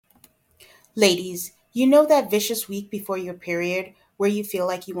Ladies, you know that vicious week before your period where you feel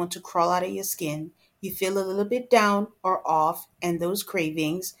like you want to crawl out of your skin? You feel a little bit down or off, and those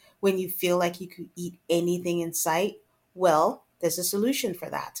cravings when you feel like you could eat anything in sight? Well, there's a solution for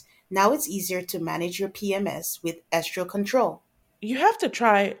that. Now it's easier to manage your PMS with Estro Control. You have to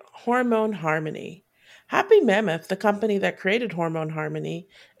try Hormone Harmony. Happy Mammoth, the company that created Hormone Harmony,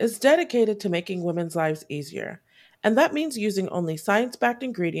 is dedicated to making women's lives easier. And that means using only science backed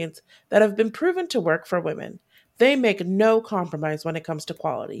ingredients that have been proven to work for women. They make no compromise when it comes to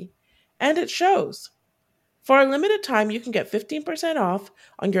quality. And it shows. For a limited time, you can get 15% off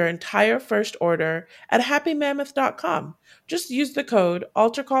on your entire first order at happymammoth.com. Just use the code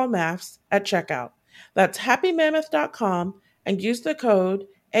ALTERCALLMAFS at checkout. That's happymammoth.com and use the code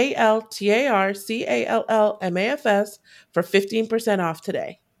ALTARCALLMAFS for 15% off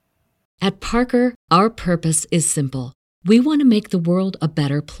today. At Parker, our purpose is simple. We want to make the world a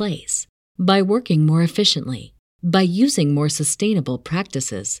better place by working more efficiently, by using more sustainable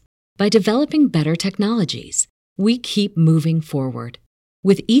practices, by developing better technologies. We keep moving forward.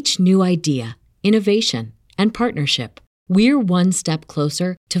 With each new idea, innovation, and partnership, we're one step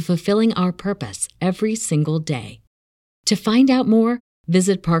closer to fulfilling our purpose every single day. To find out more,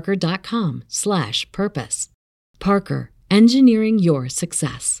 visit parker.com/purpose. Parker, engineering your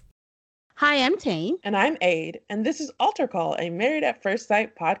success. Hi, I'm Tane. And I'm Aid, and this is Alter Call, a Married at First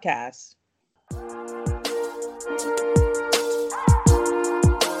Sight podcast.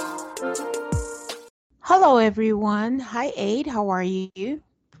 Hello, everyone. Hi, Aid. How are you?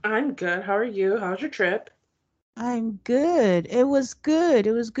 I'm good. How are you? How's your trip? I'm good. It was good.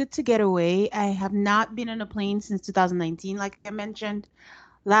 It was good to get away. I have not been on a plane since 2019, like I mentioned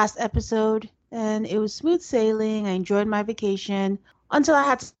last episode, and it was smooth sailing. I enjoyed my vacation until I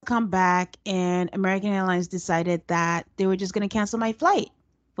had to come back, and American Airlines decided that they were just going to cancel my flight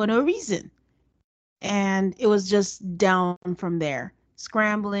for no reason. And it was just down from there.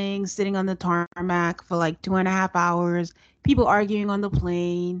 Scrambling, sitting on the tarmac for like 2.5 hours, people arguing on the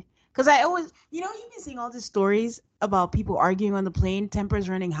plane. Because I always, you've been seeing all these stories about people arguing on the plane, tempers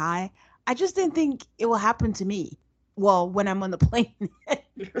running high. I just didn't think it will happen to me. Well, when I'm on the plane.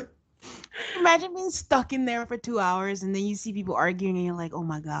 Imagine being stuck in there for 2 hours and then you see people arguing and you're like, oh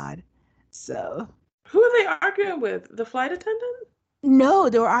my God. So. Who are they arguing with? The flight attendant? No,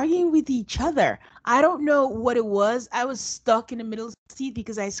 they were arguing with each other. I don't know what it was. I was stuck in the middle seat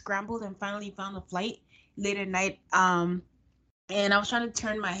because I scrambled and finally found a flight late at night. And I was trying to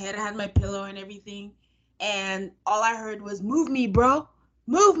turn my head. I had my pillow and everything. And all I heard was, move me, bro.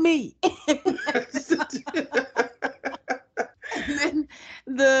 Move me. And then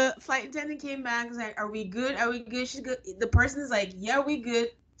the flight attendant came back and was like, are we good? Are we good? She's good. The person is like, yeah, we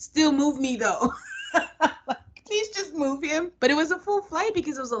good. Still move me, though. Please just move him. But it was a full flight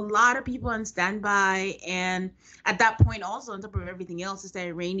because there was a lot of people on standby. And at that point, also, on top of everything else, it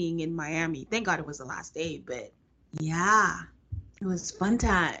started raining in Miami. Thank God it was the last day. But yeah, it was fun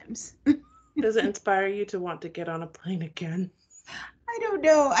times. Does it inspire you to want to get on a plane again? I don't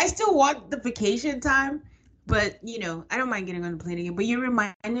know. I still want the vacation time. But, I don't mind getting on the plane again. But you're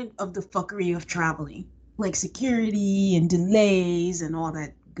reminded of the fuckery of traveling. Like security and delays and all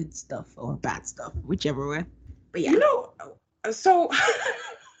that good stuff or bad stuff, whichever way. But yeah. So,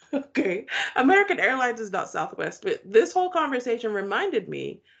 okay, American Airlines is not Southwest, but this whole conversation reminded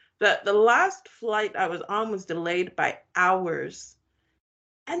me that the last flight I was on was delayed by hours.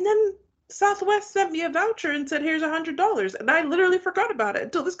 And then Southwest sent me a voucher and said, here's $100. And I literally forgot about it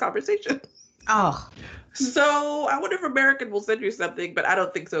until this conversation. Oh. So I wonder if American will send you something, but I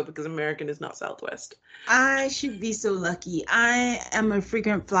don't think so because American is not Southwest. I should be so lucky. I am a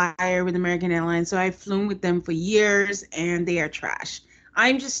frequent flyer with American Airlines, so I've flown with them for years and they are trash.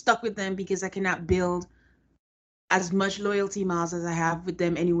 I'm just stuck with them because I cannot build as much loyalty miles as I have with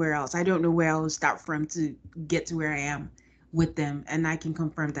them anywhere else. I don't know where I will start from to get to where I am with them, and I can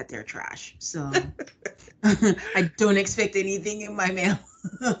confirm that they're trash. So I don't expect anything in my mail.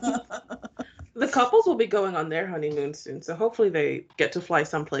 The couples will be going on their honeymoon soon, so hopefully they get to fly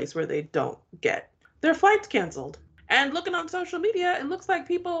someplace where they don't get their flights canceled. And looking on social media, it looks like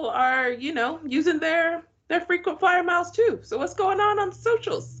people are, using their frequent flyer miles too. So what's going on the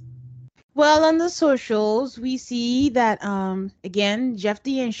socials? Well, on the socials, we see that, again, Jeff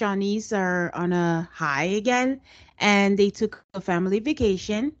D and Shawnice are on a high again, and they took a family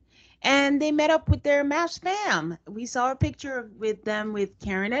vacation. And they met up with their MASH fam. We saw a picture with them with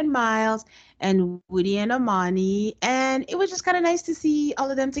Karen and Miles and Woody and Amani. And it was just kind of nice to see all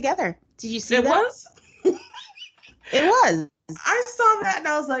of them together. Did you see that? It was? It was. I saw that and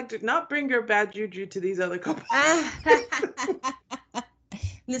I was like, do not bring your bad juju to these other couples.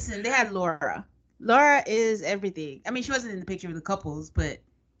 Listen, they had Laura. Laura is everything. I mean, she wasn't in the picture with the couples, but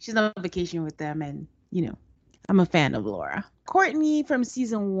she's on vacation with them, and I'm a fan of Laura. Courtney from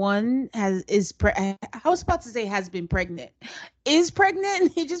season one I was about to say has been pregnant. Is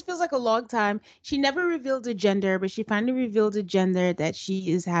pregnant. It just feels like a long time. She never revealed a gender, but she finally revealed a gender that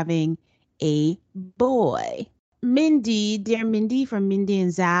she is having a boy. Mindy, dear Mindy from Mindy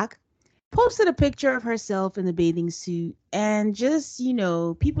and Zach, posted a picture of herself in the bathing suit and just,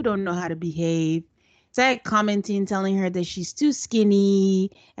 people don't know how to behave. Zach commenting, telling her that she's too skinny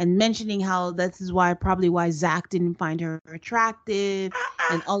and mentioning how this is probably why Zach didn't find her attractive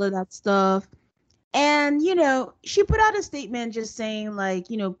and all of that stuff. And, she put out a statement just saying, like,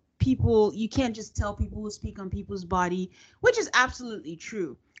 people, you can't just tell people who speak on people's body, which is absolutely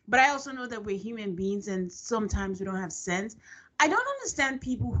true. But I also know that we're human beings and sometimes we don't have sense. I don't understand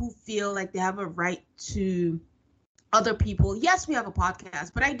people who feel like they have a right to other people. Yes, we have a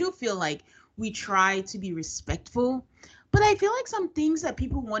podcast, but I do feel like we try to be respectful. But I feel like some things that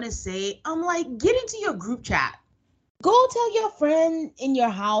people want to say, I'm like, get into your group chat. Go tell your friend in your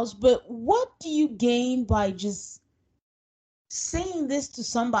house, but what do you gain by just saying this to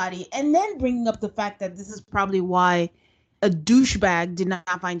somebody and then bringing up the fact that this is probably why a douchebag did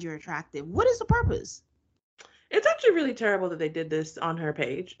not find you attractive? What is the purpose? It's actually really terrible that they did this on her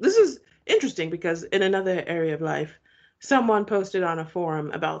page. This is interesting because in another area of life, someone posted on a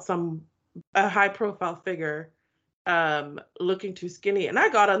forum about a high profile figure looking too skinny, and I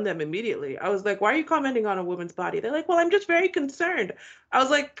got on them immediately. I was like, why are you commenting on a woman's body? They're like, well, I'm just very concerned. I was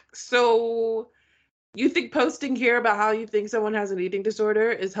like, so you think posting here about how you think someone has an eating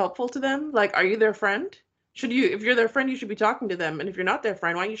disorder is helpful to them? Like, are you their friend? If you're their friend, you should be talking to them. And if you're not their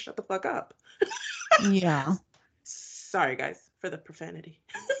friend, why don't you shut the fuck up? Yeah. Sorry, guys, for the profanity.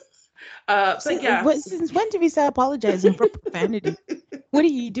 Since when did we start apologizing for profanity? What are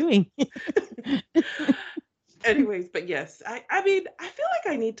you doing? Anyways, but yes, I mean, I feel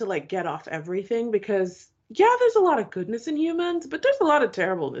like I need to like get off everything because yeah, there's a lot of goodness in humans, but there's a lot of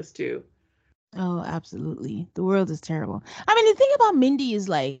terribleness too. Oh, absolutely. The world is terrible. I mean, the thing about Mindy is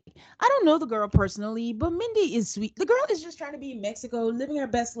like, I don't know the girl personally, but Mindy is sweet. The girl is just trying to be in Mexico, living her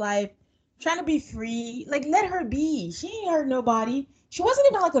best life, trying to be free. Like, let her be. She ain't hurt nobody. She wasn't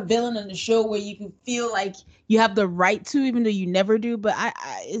even like a villain on the show where you can feel like you have the right to, even though you never do. But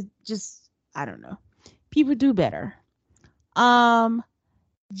it's just, I don't know. People do better. Um,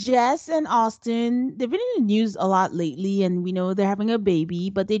 Jess and Austin, they've been in the news a lot lately, and we know they're having a baby,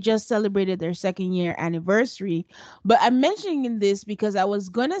 but they just celebrated their second year anniversary. But I'm mentioning this because I was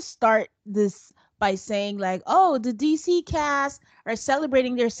going to start this by saying, like, oh, the DC cast are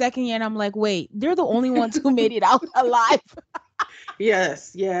celebrating their second year. And I'm like, wait, they're the only ones who made it out alive.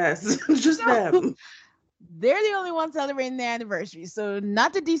 Yes, just them. They're the only ones celebrating their anniversary. So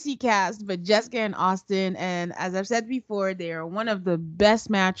not the DC cast, but Jessica and Austin. And as I've said before, they are one of the best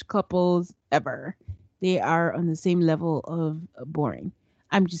match couples ever. They are on the same level of boring.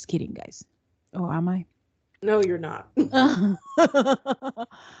 I'm just kidding, guys. Oh, am I? No, you're not.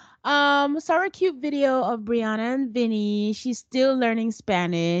 Saw a cute video of Brianna and Vinny. She's still learning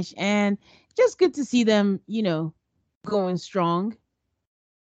Spanish, and just good to see them, going strong.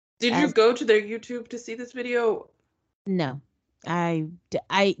 Did you go to their YouTube to see this video? No.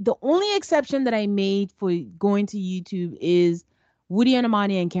 The only exception that I made for going to YouTube is Woody and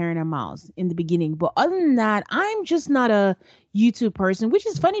Amani and Karen and Miles in the beginning. But other than that, I'm just not a YouTube person, which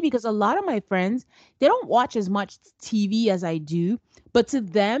is funny because a lot of my friends, they don't watch as much TV as I do. But to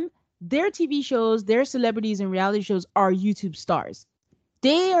them, their TV shows, their celebrities and reality shows are YouTube stars.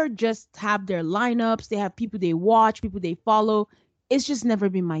 They are just have their lineups. They have people they watch, people they follow. It's just never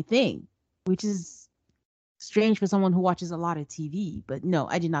been my thing, which is strange for someone who watches a lot of TV. But no,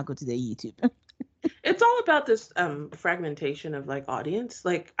 I did not go to their YouTube. It's all about this fragmentation of like audience.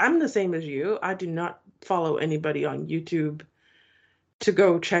 Like I'm the same as you. I do not follow anybody on YouTube to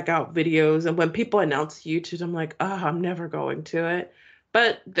go check out videos. And when people announce YouTube, I'm like, I'm never going to it.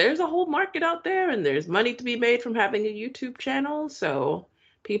 But there's a whole market out there and there's money to be made from having a YouTube channel. So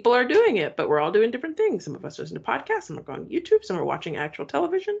people are doing it, but we're all doing different things. Some of us listen to podcasts, some are going to YouTube, some are watching actual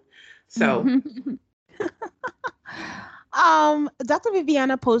television. So Dr.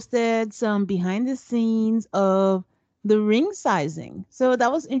 Viviana posted some behind the scenes of the ring sizing. So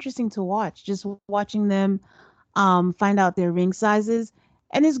that was interesting to watch, just watching them find out their ring sizes.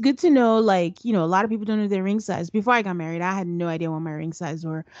 And it's good to know, like, a lot of people don't know their ring size. Before I got married, I had no idea what my ring size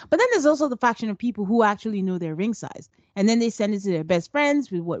were. But then there's also the faction of people who actually know their ring size. And then they send it to their best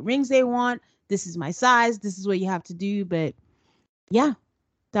friends with what rings they want. This is my size. This is what you have to do. But yeah,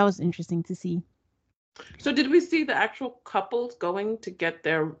 that was interesting to see. So did we see the actual couples going to get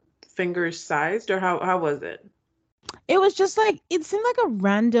their fingers sized, or how was it? It was just like it seemed like a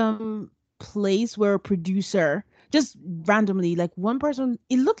random place where a producer just randomly, like one person,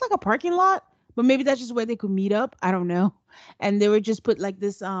 it looked like a parking lot, but maybe that's just where they could meet up. I don't know. And they would just put like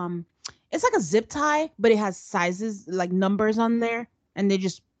this it's like a zip tie, but it has sizes like numbers on there, and they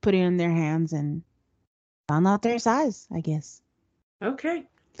just put it in their hands and found out their size, I guess. Okay.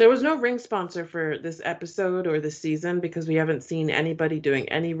 There was no ring sponsor for this episode or this season because we haven't seen anybody doing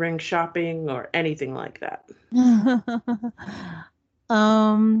any ring shopping or anything like that.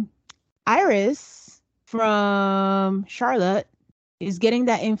 um Iris from Charlotte is getting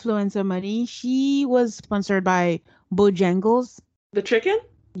that influencer money. She was sponsored by Bojangles. The chicken?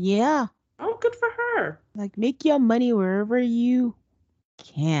 Yeah, Oh, good for her. like make your money wherever you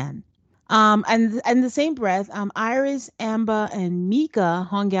can. And the same breath, Iris, Amber, and Mika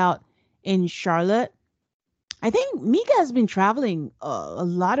hung out in Charlotte. I think Mika has been traveling a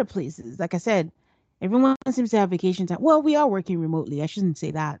lot of places. Like I said, everyone seems to have vacation time. Well, we are working remotely. I shouldn't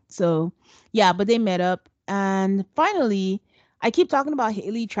say that. So, yeah, but they met up. And finally, I keep talking about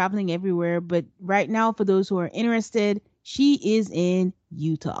Haley traveling everywhere, but right now, for those who are interested, she is in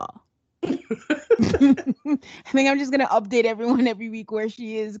Utah. I think I'm just going to update everyone every week where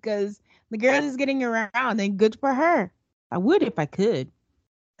she is because the girl is getting around and good for her. I would if I could.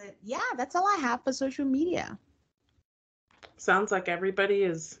 But yeah, that's all I have for social media. Sounds like everybody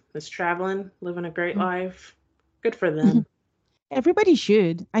is traveling, living a great life. Good for them. Everybody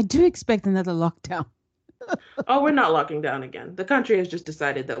should. I do expect another lockdown. Oh, we're not locking down again. The country has just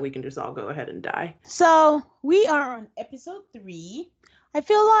decided that we can just all go ahead and die. So we are on episode 3. I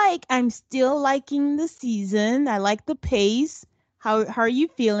feel like I'm still liking the season. I like the pace. How are you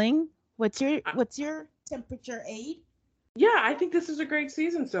feeling? What's your temperature, Aid? Yeah, I think this is a great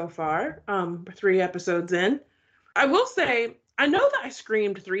season so far. 3 episodes in. I will say, I know that I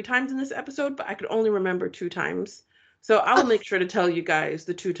screamed 3 times in this episode, but I could only remember 2 times. So I will make sure to tell you guys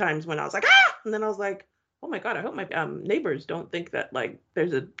the 2 times when I was like, ah! And then I was like, oh my God, I hope my neighbors don't think that like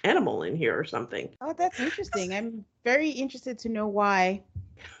there's an animal in here or something. Oh, that's interesting. I'm very interested to know why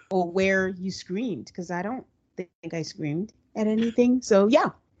or where you screamed because I don't think I screamed at anything. So yeah.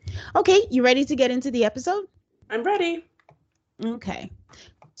 Okay, you ready to get into the episode? I'm ready. Okay.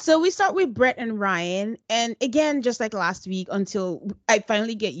 So we start with Brett and Ryan. And again, just like last week, until I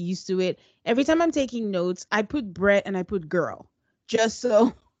finally get used to it, every time I'm taking notes, I put Brett and I put girl, just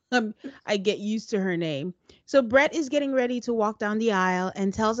so I get used to her name. So Brett is getting ready to walk down the aisle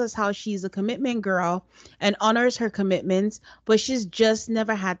and tells us how she's a commitment girl and honors her commitments, but she's just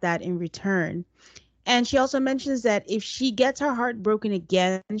never had that in return. And she also mentions that if she gets her heart broken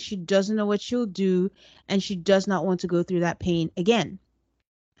again, she doesn't know what she'll do and she does not want to go through that pain again.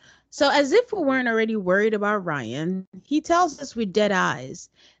 So, as if we weren't already worried about Ryan, he tells us with dead eyes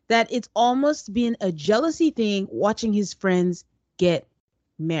that it's almost been a jealousy thing watching his friends get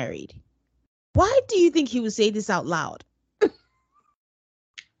married. Why do you think he would say this out loud?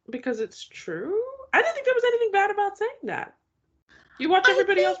 Because it's true. I didn't think there was anything bad about saying that. You watch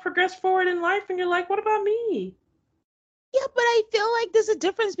everybody else progress forward in life and you're like, what about me? Yeah, but I feel like there's a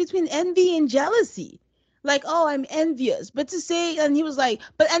difference between envy and jealousy. Like, oh, I'm envious. But to say, and he was like,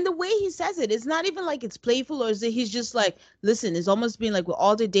 and the way he says it, it's not even like it's playful or is it he's just like, listen, it's almost been like with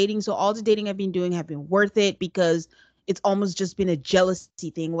all the dating. So all the dating I've been doing have been worth it because it's almost just been a jealousy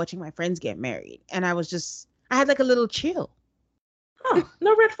thing watching my friends get married. And I had like a little chill. Huh,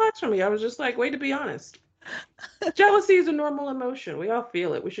 no red flags for me. I was just like, way to be honest. Jealousy is a normal emotion. We all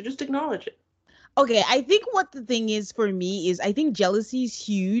feel it. We should just acknowledge it. Okay, I think what the thing is for me is I think jealousy is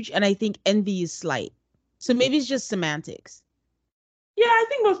huge and I think envy is slight. So maybe it's just semantics. Yeah, I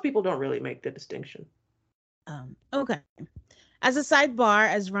think most people don't really make the distinction. Okay. As a sidebar,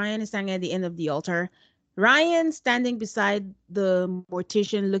 as Ryan is standing at the end of the altar, Ryan standing beside the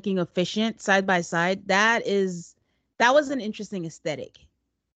mortician looking efficient side by side, that was an interesting aesthetic.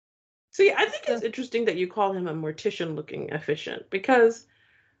 See, I think it's interesting that you call him a mortician looking efficient because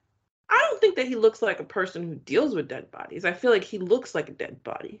I don't think that he looks like a person who deals with dead bodies. I feel like he looks like a dead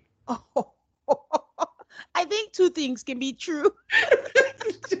body. Oh, I think two things can be true.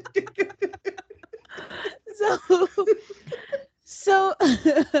 So,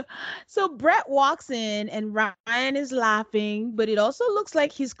 so Brett walks in and Ryan is laughing, but it also looks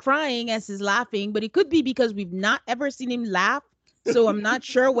like he's crying as he's laughing, but it could be because we've not ever seen him laugh. So I'm not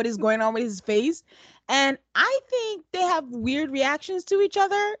sure what is going on with his face. And I think they have weird reactions to each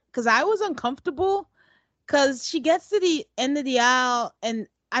other because I was uncomfortable because she gets to the end of the aisle and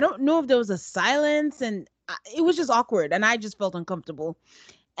I don't know if there was a silence and it was just awkward and I just felt uncomfortable.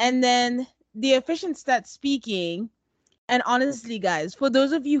 And then the efficient starts speaking. And honestly, guys, for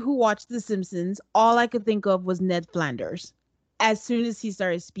those of you who watch The Simpsons, all I could think of was Ned Flanders as soon as he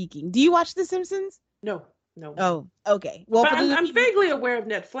started speaking. Do you watch The Simpsons? No, no. Oh, okay. Well, But for those of I'm you vaguely aware of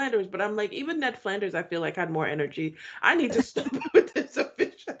Ned Flanders, but I'm like, even Ned Flanders, I feel like had more energy. I need to stop with this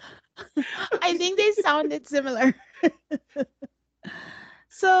official. I think they sounded similar.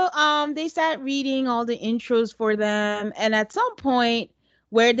 So they start reading all the intros for them, and at some point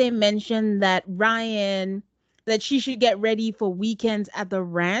where they mentioned that Ryan that she should get ready for weekends at the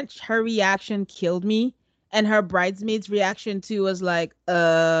ranch, her reaction killed me. And her bridesmaid's reaction too was like,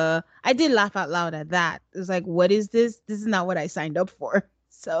 I did laugh out loud at that. It's like, what is this? This is not what I signed up for.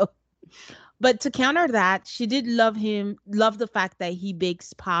 So but to counter that, she did love the fact that he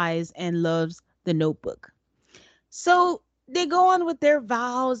bakes pies and loves the notebook. So they go on with their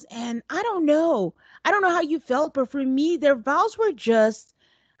vows, and I don't know. I don't know how you felt, but for me, their vows were just,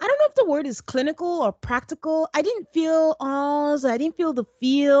 I don't know if the word is clinical or practical. I didn't feel ahs, I didn't feel the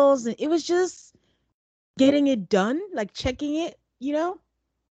feels. It was just getting it done, like checking it, you know?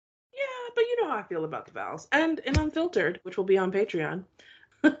 Yeah, but you know how I feel about the vows. And in Unfiltered, which will be on Patreon,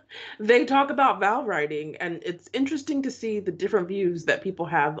 they talk about vow writing, and it's interesting to see the different views that people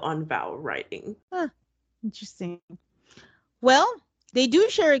have on vow writing. Huh, interesting. Well, they do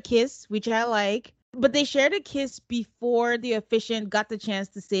share a kiss, which I like, but they shared a kiss before the officiant got the chance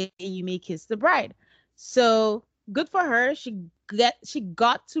to say you may kiss the bride. So good for her. She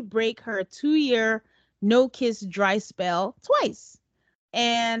got to break her 2 year no kiss dry spell twice.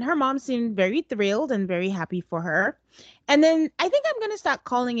 And her mom seemed very thrilled and very happy for her. And then I think I'm gonna start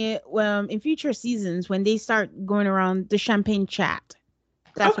calling it in future seasons when they start going around the champagne chat.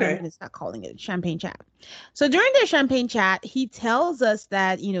 That's what I'm Okay. going to start calling it, champagne chat. So during their champagne chat, he tells us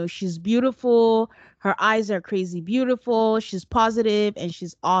that, she's beautiful, her eyes are crazy beautiful, she's positive, and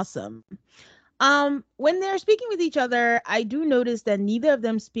she's awesome. When they're speaking with each other, I do notice that neither of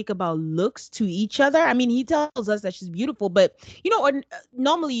them speak about looks to each other. I mean, he tells us that she's beautiful, but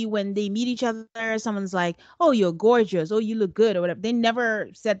normally when they meet each other, someone's like, "Oh, you're gorgeous. Oh, you look good," or whatever. They never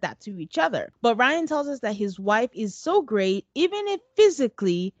said that to each other. But Ryan tells us that his wife is so great, even if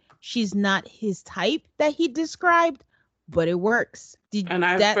physically she's not his type that he described, but it works. Did And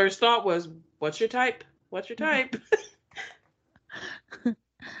I that? first thought was, what's your type? What's your type?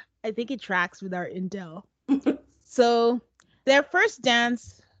 I think it tracks with our intel. So their first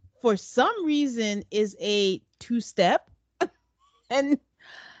dance, for some reason, is a two-step. And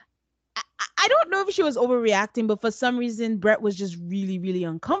I don't know if she was overreacting, but for some reason, Brett was just really, really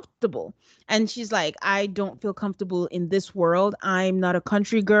uncomfortable. And she's like, I don't feel comfortable in this world. I'm not a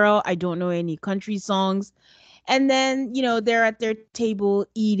country girl. I don't know any country songs. And then, they're at their table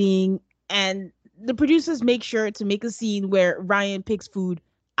eating, and the producers make sure to make a scene where Ryan picks food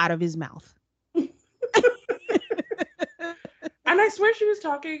out of his mouth. And I swear she was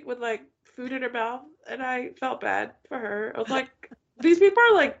talking with like food in her mouth, and I felt bad for her. I was like, these people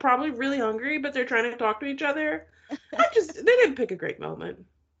are like probably really hungry, but they're trying to talk to each other. They didn't pick a great moment.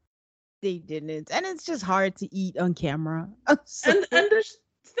 They didn't. And it's just hard to eat on camera. So, And then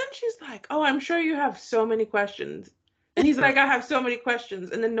she's like, "Oh, I'm sure you have so many questions," and he's like, "I have so many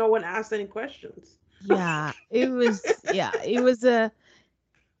questions," and then no one asked any questions. it was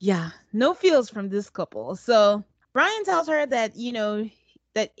no feels from this couple. So Brian tells her that,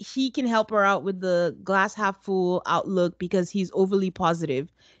 that he can help her out with the glass half full outlook because he's overly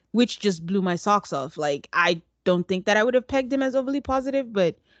positive, which just blew my socks off. Like, I don't think that I would have pegged him as overly positive,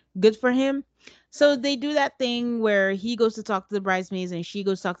 but good for him. So they do that thing where he goes to talk to the bridesmaids and she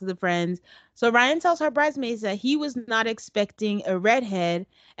goes to talk to the friends. So Ryan tells her bridesmaids that he was not expecting a redhead,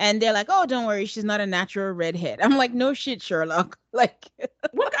 and they're like, "Oh, don't worry, she's not a natural redhead." I'm like, "No shit, Sherlock." Like,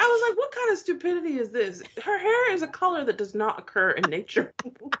 What I was like, what kind of stupidity is this? Her hair is a color that does not occur in nature.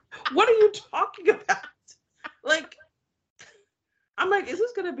 What are you talking about? Like, I'm like, is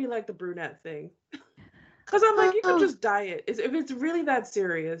this gonna be like the brunette thing? Because I'm like, you could oh, just dye it. If it's really that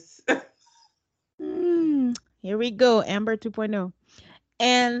serious. here we go, Amber 2.0.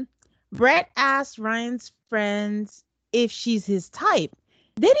 And Brett asked Ryan's friends if she's his type.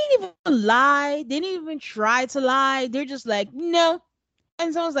 They didn't even lie. They didn't even try to lie. They're just like, no.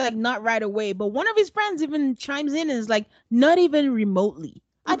 And someone's like, not right away. But one of his friends even chimes in and is like, not even remotely.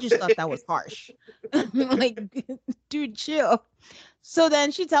 I just thought that was harsh. Like, dude, chill. So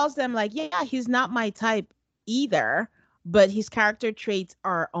then she tells them, like, yeah, he's not my type either, but his character traits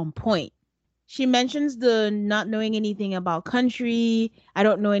are on point. She mentions the not knowing anything about country. I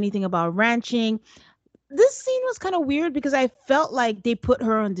don't know anything about ranching. This scene was kind of weird because I felt like they put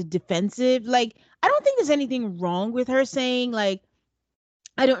her on the defensive. Like, I don't think there's anything wrong with her saying, like,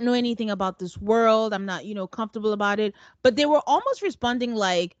 I don't know anything about this world. I'm not, comfortable about it. But they were almost responding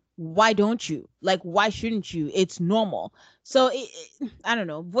like, why don't you? Like, why shouldn't you? It's normal. So I don't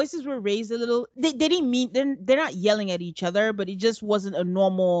know. Voices were raised a little. They didn't mean, they're not yelling at each other, but it just wasn't a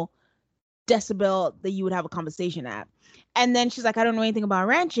normal decibel that you would have a conversation at. And then she's like, I don't know anything about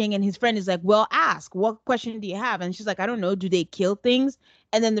ranching. And his friend is like, well, ask. What question do you have? And she's like, I don't know. Do they kill things?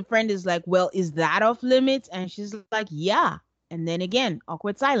 And then the friend is like, well, is that off limits? And she's like, yeah. And then again,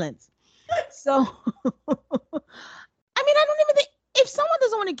 awkward silence. So, I don't even think, if someone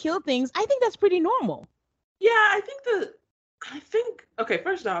doesn't want to kill things, I think that's pretty normal. Yeah, okay,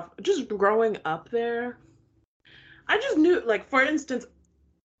 first off, just growing up there, I just knew, like, for instance,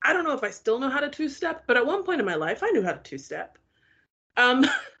 I don't know if I still know how to two-step, but at one point in my life, I knew how to two-step.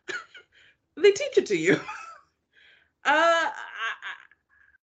 They teach it to you.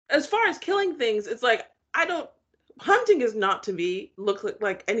 As far as killing things, it's like, hunting is not to me look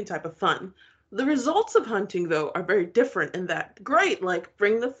like any type of fun. The results of hunting, though, are very different in that, great, like,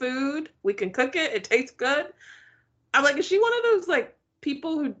 bring the food, we can cook it, it tastes good. I'm like, is she one of those, like,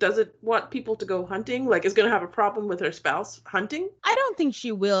 people who doesn't want people to go hunting, like, is going to have a problem with her spouse hunting? I don't think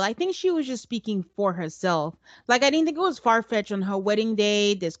she will. I think she was just speaking for herself. Like, I didn't think it was far-fetched on her wedding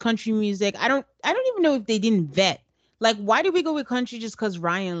day. There's country music. I don't even know if they didn't vet. Like, why did we go with country just because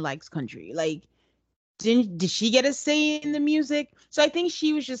Ryan likes country? Like, did she get a say in the music? So I think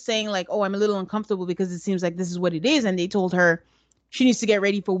she was just saying like, oh, I'm a little uncomfortable because it seems like this is what it is. And they told her she needs to get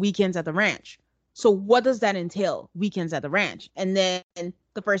ready for weekends at the ranch. So what does that entail? Weekends at the ranch. And then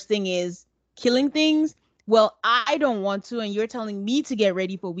the first thing is killing things. Well, I don't want to. And you're telling me to get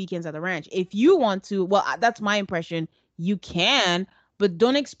ready for weekends at the ranch. If you want to, well, that's my impression. You can, but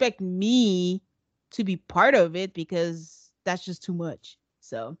don't expect me to be part of it because that's just too much.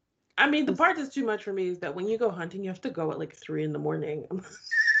 So the part that's too much for me is that when you go hunting, you have to go at like 3 a.m. I'm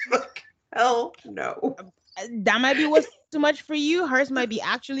like, hell no. That might be what's too much for you. Hers might be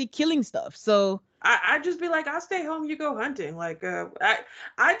actually killing stuff. So I just be like, I'll stay home, you go hunting. Like, it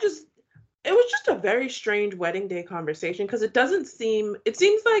was just a very strange wedding day conversation because it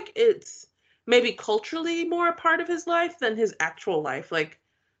seems like it's maybe culturally more a part of his life than his actual life. Like,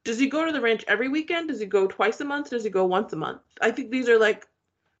 does he go to the ranch every weekend? Does he go twice a month? Does he go once a month? I think these are like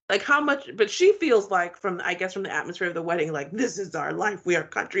how much, but she feels like from the atmosphere of the wedding, like, this is our life. We are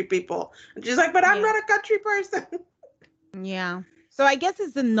country people. And she's like, but I'm not a country person. Yeah. So I guess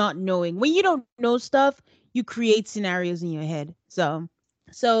it's the not knowing. When you don't know stuff, you create scenarios in your head. So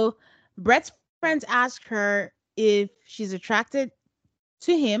Brett's friends ask her if she's attracted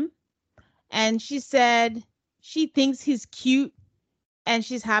to him. And she said she thinks he's cute and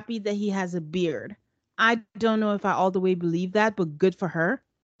she's happy that he has a beard. I don't know if I all the way believe that, but good for her.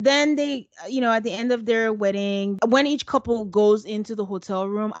 Then they, at the end of their wedding, when each couple goes into the hotel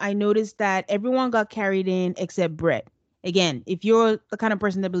room, I noticed that everyone got carried in except Brett. Again, if you're the kind of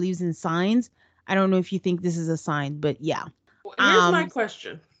person that believes in signs, I don't know if you think this is a sign, but yeah. Here's my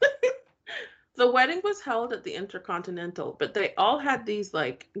question. The wedding was held at the Intercontinental, but they all had these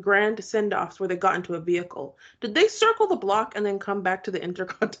like grand send-offs where they got into a vehicle. Did they circle the block and then come back to the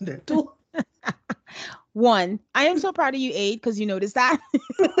Intercontinental? One, I am so proud of you, Aid, because you noticed that.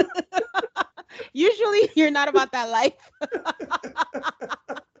 Usually you're not about that life.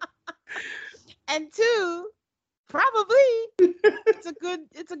 And two, probably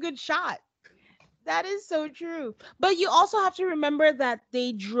it's a good shot. That is so true. But you also have to remember that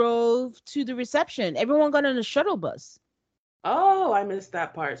they drove to the reception. Everyone got on a shuttle bus. Oh, I missed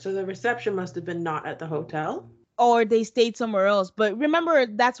that part. So the reception must have been not at the hotel? Or they stayed somewhere else. But remember,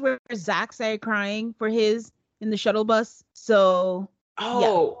 that's where Zach started crying for his in the shuttle bus. So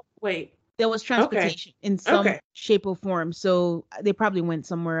wait. There was transportation in some shape or form. So they probably went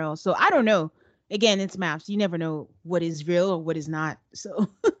somewhere else. So I don't know. Again, it's maps. You never know what is real or what is not.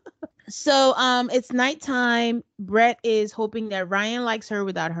 So it's nighttime. Brett is hoping that Ryan likes her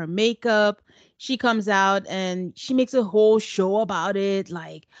without her makeup. She comes out and she makes a whole show about it.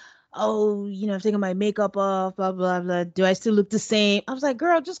 Like, oh, I've taken my makeup off, blah, blah, blah. Do I still look the same? I was like,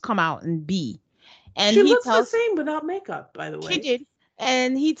 girl, just come out and be. And she looks the same without makeup, by the way. She did.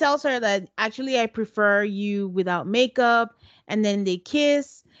 And he tells her that actually I prefer you without makeup. And then they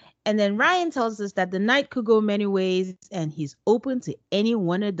kiss. And then Ryan tells us that the night could go many ways and he's open to any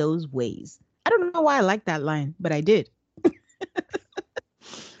one of those ways. I don't know why I like that line, but I did.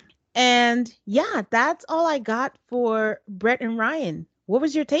 And yeah, that's all I got for Brett and Ryan. What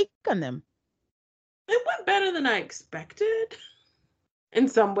was your take on them? It went better than I expected. In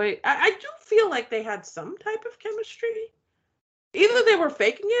some way. I do feel like they had some type of chemistry. Either they were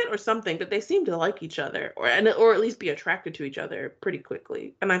faking it or something, but they seemed to like each other, or at least be attracted to each other pretty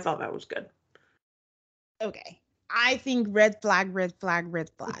quickly, and I thought that was good. Okay. I think red flag, red flag, red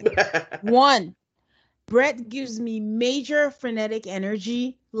flag. One, Brett gives me major frenetic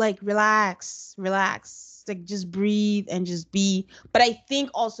energy. Like, relax, relax. Like, just breathe and just be. But I think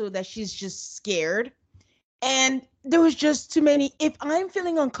also that she's just scared. And there was just too many. If I'm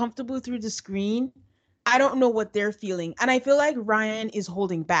feeling uncomfortable through the screen, I don't know what they're feeling. And I feel like Ryan is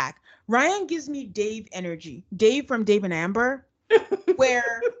holding back. Ryan gives me Dave energy. Dave from Dave and Amber,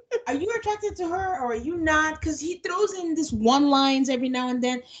 where are you attracted to her or are you not? Because he throws in this one lines every now and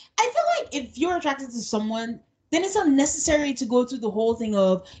then. I feel like if you're attracted to someone, then it's unnecessary to go through the whole thing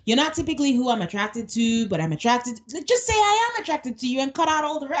of you're not typically who I'm attracted to, but I'm attracted. Just say I am attracted to you and cut out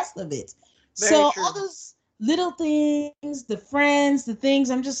all the rest of it. Very So true. all those little things, the friends, the things,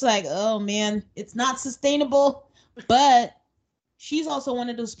 I'm just like, oh man, it's not sustainable. But she's also one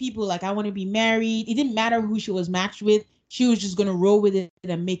of those people like I want to be married. It didn't matter who she was matched with. She was just gonna roll with it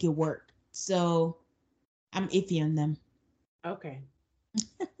and make it work. So I'm iffy on them. Okay,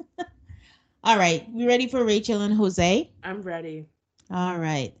 All right, we ready for Rachel and Jose? I'm ready. All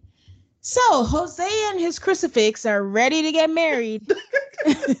right. So Jose and his crucifix are ready to get married.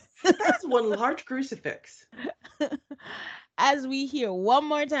 That's one large crucifix. As we hear one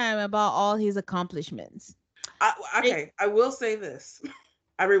more time about all his accomplishments. Okay, I will say this.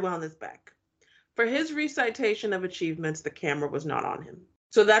 I rewound this back. For his recitation of achievements, the camera was not on him.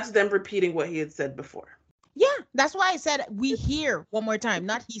 So that's them repeating what he had said before. Yeah, that's why I said we hear one more time,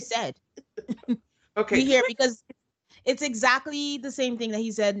 not he said. Okay. We hear because it's exactly the same thing that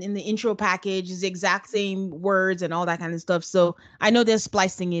he said in the intro package, is the exact same words and all that kind of stuff. So I know they're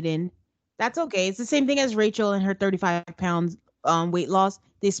splicing it in. That's okay. It's the same thing as Rachel and her 35 pounds weight loss.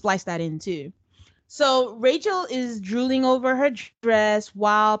 They spliced that in too. So Rachel is drooling over her dress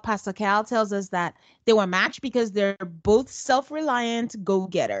while Pastor Cal tells us that they were matched because they're both self-reliant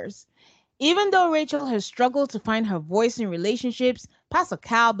go-getters. Even though Rachel has struggled to find her voice in relationships, Pastor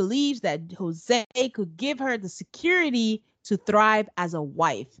Cal believes that Jose could give her the security to thrive as a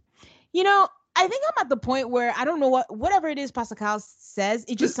wife. You know, I think I'm at the point where I don't know whatever it is Pastor Cal says,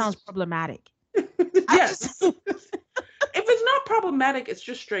 it just sounds problematic. Yes. If it's not problematic, it's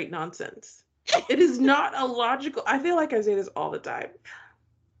just straight nonsense. It is not a logical. I feel like I say this all the time.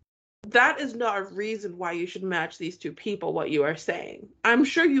 That is not a reason why you should match these two people, what you are saying. I'm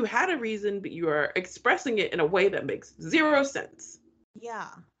sure you had a reason, but you are expressing it in a way that makes zero sense. Yeah.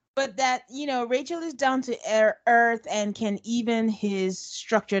 But that, Rachel is down to earth and can even his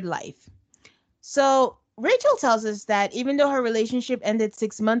structured life. So Rachel tells us that even though her relationship ended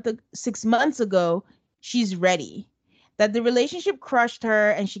 6 months ago, she's ready. That the relationship crushed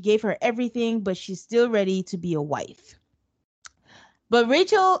her and she gave her everything, but she's still ready to be a wife. But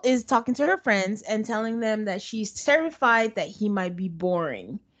Rachel is talking to her friends and telling them that she's terrified that he might be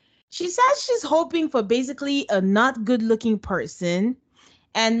boring. She says she's hoping for basically a not good looking person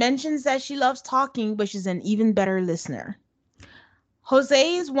and mentions that she loves talking, but she's an even better listener.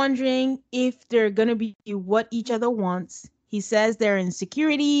 Jose is wondering if they're going to be what each other wants. He says there are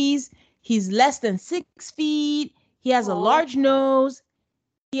insecurities. He's less than 6 feet. He has a large nose.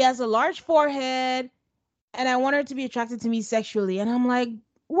 He has a large forehead. And I want her to be attracted to me sexually. And I'm like,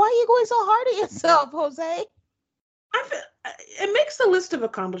 why are you going so hard on yourself, Jose? I feel it makes the list of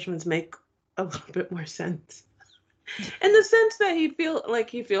accomplishments make a little bit more sense. In the sense that he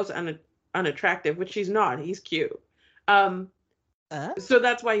feels unattractive, which he's not. He's cute. So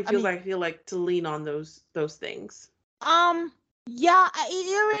that's why he feels I feel like to lean on those things. Yeah,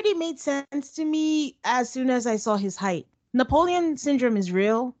 it already made sense to me as soon as I saw his height. Napoleon syndrome is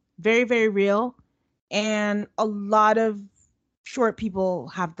real, very, very real. And a lot of short people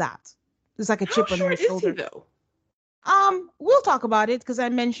have that. There's like a chip on their shoulder. How short is he though? We'll talk about it because I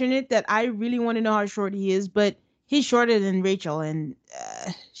mentioned it that I really want to know how short he is, but he's shorter than Rachel and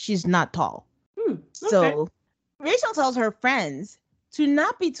she's not tall. Okay. So Rachel tells her friends to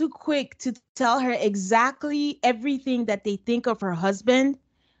not be too quick to tell her exactly everything that they think of her husband,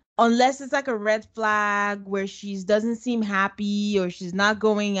 unless it's like a red flag where she doesn't seem happy or she's not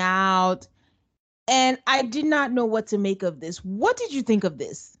going out. And I did not know what to make of this. What did you think of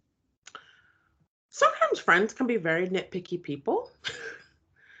this? Sometimes friends can be very nitpicky people.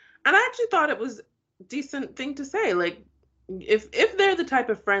 And I actually thought it was a decent thing to say. Like, if they're the type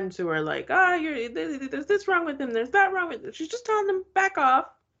of friends who are like, there's this wrong with him, there's that wrong with him, she's just telling them back off.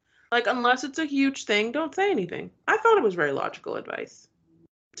 Like, unless it's a huge thing, don't say anything. I thought it was very logical advice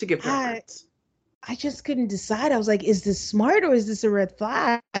to give her friends. I just couldn't decide. I was like, is this smart or is this a red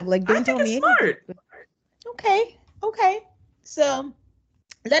flag? Like, don't tell me smart. anything. Okay. So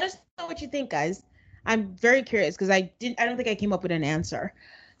let us know what you think, guys. I'm very curious because I don't think I came up with an answer.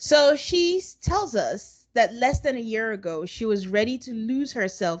 So she tells us that less than a year ago she was ready to lose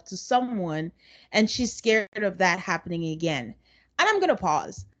herself to someone and she's scared of that happening again. And I'm gonna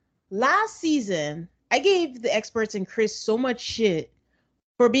pause. Last season, I gave the experts and Chris so much shit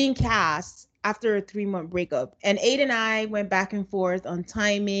for being cast after a 3 month breakup. And Aid and I went back and forth on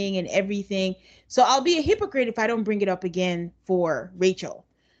timing and everything. So I'll be a hypocrite if I don't bring it up again for Rachel.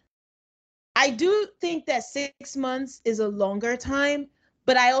 I do think that 6 months is a longer time,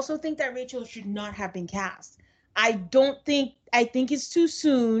 but I also think that Rachel should not have been cast. I think it's too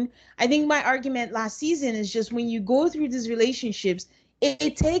soon. I think my argument last season is just when you go through these relationships,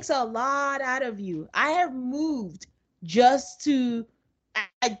 it takes a lot out of you. I have moved just to,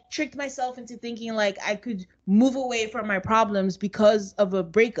 I tricked myself into thinking like I could move away from my problems because of a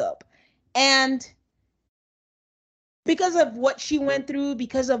breakup. And because of what she went through,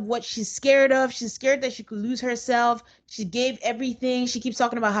 because of what she's scared of. She's scared that she could lose herself. She gave everything. She keeps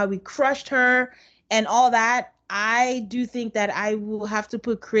talking about how we crushed her and all that. I do think that I will have to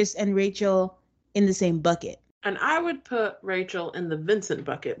put Chris and Rachel in the same bucket. And I would put Rachel in the Vincent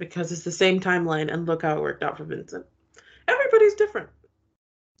bucket because it's the same timeline, and look how it worked out for Vincent. Everybody's different.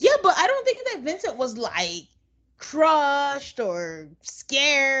 Yeah, but I don't think that Vincent was like crushed or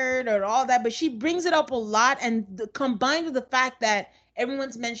scared or all that, but she brings it up a lot. And combined with the fact that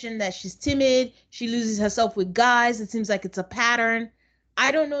everyone's mentioned that she's timid, she loses herself with guys, it seems like it's a pattern.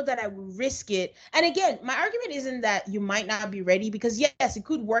 I don't know that I would risk it. And again, my argument isn't that you might not be ready, because yes, it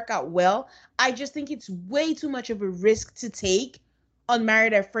could work out well. I just think it's way too much of a risk to take on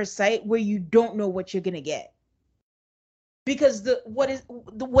Married at First Sight where you don't know what you're going to get. Because what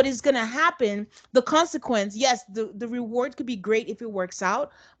is going to happen, the consequence, yes, the reward could be great if it works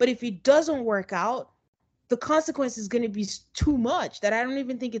out, but if it doesn't work out, the consequence is going to be too much that I don't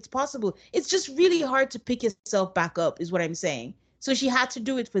even think it's possible. It's just really hard to pick yourself back up is what I'm saying. So she had to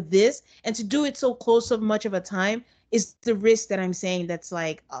do it for this, and to do it so close of much of a time is the risk that I'm saying. That's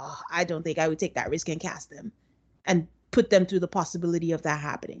like, oh, I don't think I would take that risk and cast them and put them through the possibility of that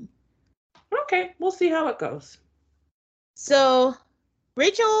happening. Okay, we'll see how it goes. So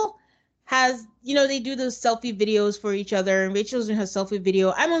Rachel has, they do those selfie videos for each other, and Rachel's in her selfie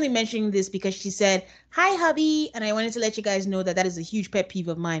video. I'm only mentioning this because she said, "Hi, hubby." And I wanted to let you guys know that that is a huge pet peeve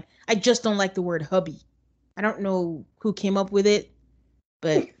of mine. I just don't like the word hubby. I don't know who came up with it,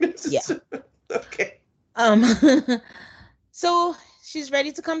 but yeah. Okay. So she's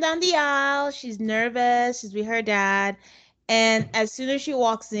ready to come down the aisle. She's nervous. She's with her dad. And as soon as she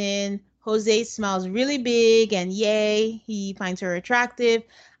walks in, Jose smiles really big and yay, he finds her attractive.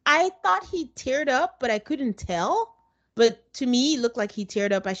 I thought he teared up, but I couldn't tell. But to me, it looked like he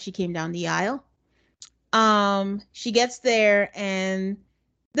teared up as she came down the aisle. She gets there and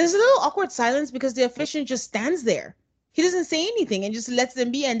there's a little awkward silence because the officiant just stands there. He doesn't say anything and just lets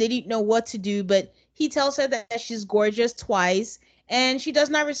them be, and they didn't know what to do, but he tells her that she's gorgeous twice, and she does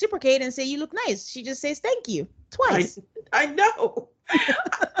not reciprocate and say, "You look nice." She just says, "Thank you," twice. I know.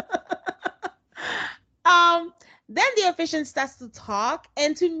 Then the officiant starts to talk,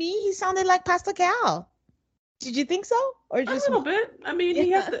 and to me, he sounded like Pastor Cal. Did you think so? Or just a little bit? I mean,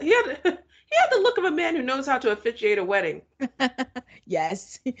 yeah. he had the look of a man who knows how to officiate a wedding.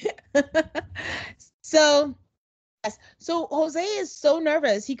 Yes. So Jose is so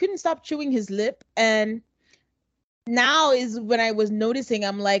nervous. He couldn't stop chewing his lip. And now is when I was noticing,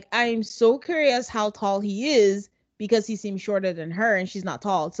 I'm like, I'm so curious how tall he is, because he seems shorter than her and she's not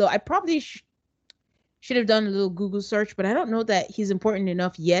tall. So I probably should have done a little Google search, but I don't know that he's important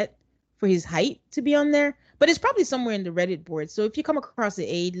enough yet for his height to be on there. But it's probably somewhere in the Reddit board. So if you come across the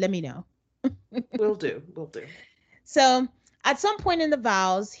aid, let me know. Will do. So at some point in the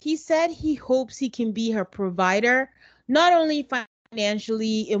vows, he said he hopes he can be her provider, not only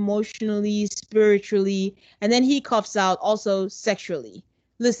financially, emotionally, spiritually, and then he coughs out also sexually.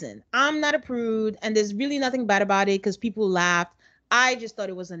 Listen, I'm not a prude, and there's really nothing bad about it because people laughed. I just thought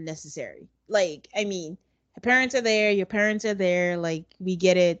it was unnecessary. Like, I mean, her parents are there, your parents are there, like, we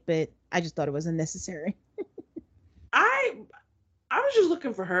get it, but I just thought it was unnecessary. I was just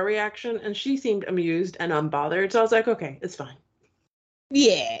looking for her reaction, and she seemed amused and unbothered, so I was like, okay, it's fine.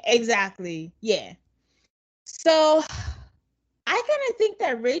 Yeah, exactly. Yeah. So I kind of think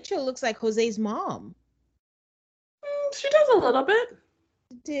that Rachel looks like Jose's mom. She does a little bit.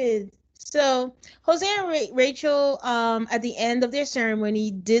 Did. So Jose and Rachel, at the end of their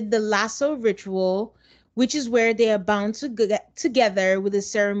ceremony, did the lasso ritual, which is where they are bound to get together with a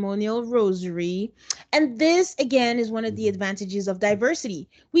ceremonial rosary. And this, again, is one of the advantages of diversity.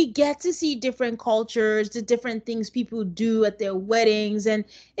 We get to see different cultures, the different things people do at their weddings. And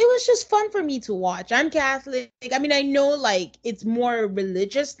it was just fun for me to watch. I'm Catholic. I mean, I know like it's more a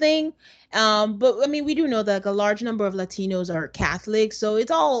religious thing. But I mean, we do know that like, a large number of Latinos are Catholic. So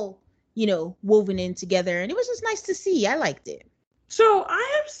it's all, woven in together. And it was just nice to see. I liked it. So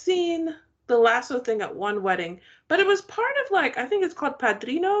I have seen the lasso thing at one wedding, but it was part of like, I think it's called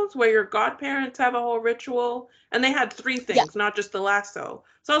padrinos, where your godparents have a whole ritual, and they had three Yeah. things, not just the lasso.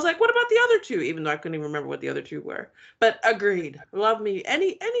 So I was like, what about the other two? Even though I couldn't even remember what the other two were. But agreed. Love me.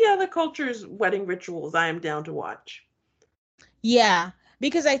 Any other culture's wedding rituals, I am down to watch. Yeah,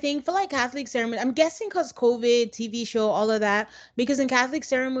 because I think for like Catholic ceremony, I'm guessing because COVID, TV show, all of that, because in Catholic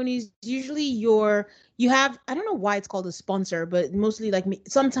ceremonies, usually you have, I don't know why it's called a sponsor, but mostly like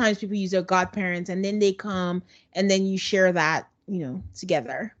sometimes people use their godparents and then they come and then you share that,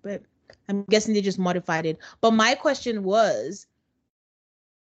 together. But I'm guessing they just modified it. But my question was,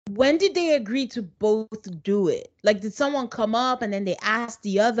 when did they agree to both do it? Like, did someone come up and then they asked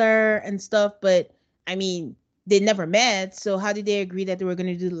the other and stuff? But I mean, they never met. So how did they agree that they were going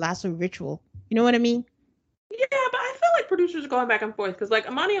to do the lasso ritual? You know what I mean? Yeah, but I feel like producers are going back and forth because like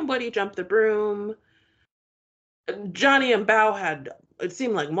Amani and Buddy jumped the broom. Johnny and Bao had, it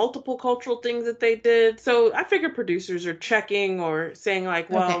seemed like multiple cultural things that they did. So I figure producers are checking or saying like,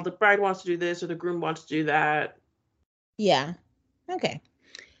 well, Okay. the bride wants to do this or the groom wants to do that. Yeah. Okay.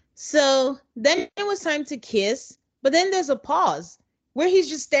 So then it was time to kiss, but then there's a pause where he's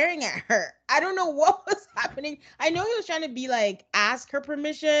just staring at her. I don't know what was happening. I know he was trying to be like, ask her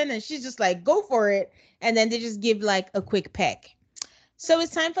permission, and she's just like, go for it. And then they just give like a quick peck. So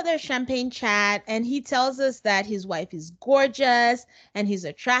it's time for their champagne chat, and he tells us that his wife is gorgeous and he's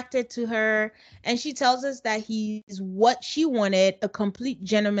attracted to her. And she tells us that he's what she wanted, a complete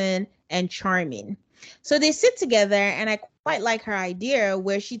gentleman and charming. So they sit together, and I quite like her idea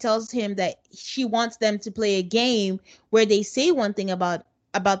where she tells him that she wants them to play a game where they say one thing about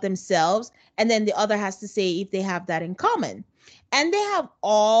themselves, and then the other has to say if they have that in common. And they have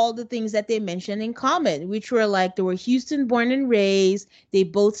all the things that they mentioned in common, which were like they were Houston born and raised, they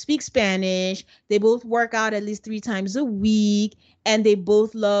both speak Spanish, they both work out at least 3 times a week, and they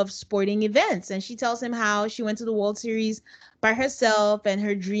both love sporting events. And she tells him how she went to the World Series by herself and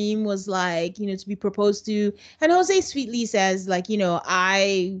her dream was like, to be proposed to. And Jose sweetly says, like,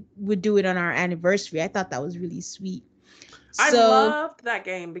 I would do it on our anniversary. I thought that was really sweet. I So loved that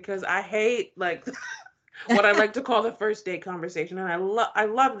game because I hate like what I like to call the first date conversation. And I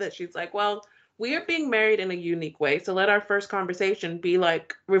love that she's like, well, we are being married in a unique way. So let our first conversation be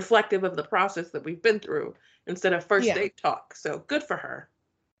like reflective of the process that we've been through instead of first yeah. date talk. So good for her.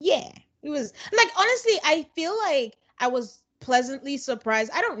 Yeah, it was like honestly, I feel like I was pleasantly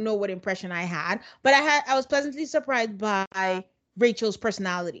surprised. I don't know what impression I had, but I was pleasantly surprised by Rachel's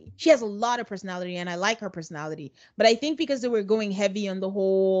personality. She has a lot of personality and I like her personality. But I think because they were going heavy on the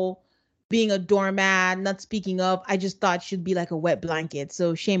whole being a doormat, not speaking up, I just thought she'd be like a wet blanket.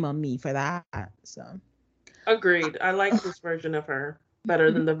 So shame on me for that. So Agreed. I like this version of her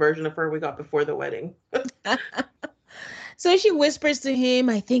better than the version of her we got before the wedding. So she whispers to him,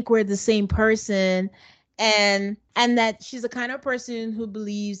 I think we're the same person. And that she's the kind of person who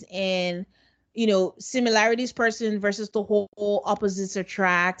believes in, similarities person versus the whole opposites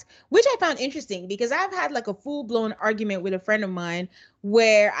attract, which I found interesting because I've had like a full-blown argument with a friend of mine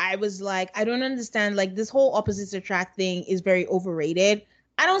where I was like, I don't understand, like this whole opposites attract thing is very overrated.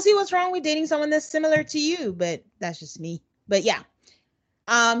 I don't see what's wrong with dating someone that's similar to you, but that's just me. But yeah,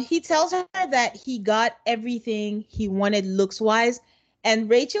 he tells her that he got everything he wanted looks wise. And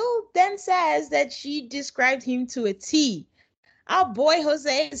Rachel then says that she described him to a T. Our boy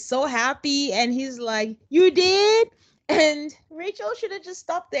Jose is so happy. And he's like, you did? And Rachel should have just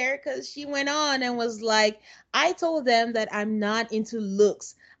stopped there because she went on and was like, I told them that I'm not into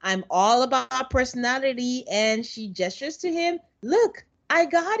looks. I'm all about personality. And she gestures to him, look, I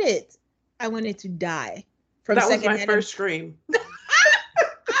got it. I wanted to die from That was my secondhand. first scream. I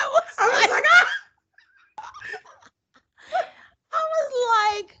was I was like, like, ah! I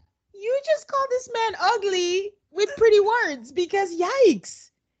was like, you just called this man ugly with pretty words because yikes.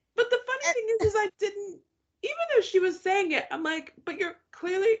 But the funny thing is I didn't, even though she was saying it, I'm like, but you're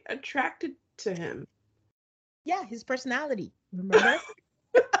clearly attracted to him. Yeah, his personality. Remember?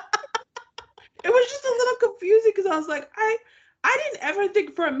 It was just a little confusing because I was like, I didn't ever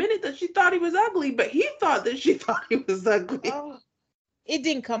think for a minute that she thought he was ugly, but he thought that she thought he was ugly. Oh, it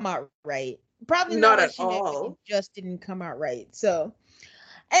didn't come out right. Probably not Not why at she left, but it all. just didn't come out right. So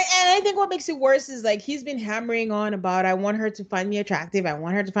And I think what makes it worse is like he's been hammering on about I want her to find me attractive. I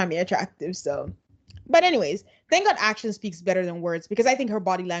want her to find me attractive. So, but anyways, thank God action speaks better than words because I think her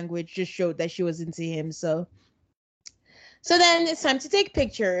body language just showed that she was into him. So then it's time to take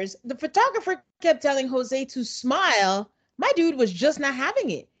pictures. The photographer kept telling Jose to smile. My dude was just not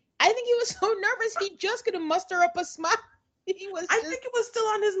having it. I think he was so nervous he just couldn't muster up a smile. I think it was still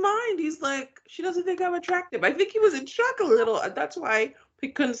on his mind. He's like, she doesn't think I'm attractive. I think he was in shock a little. That's why he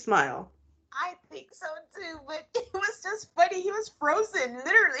couldn't smile. I think so too, but it was just funny. He was frozen,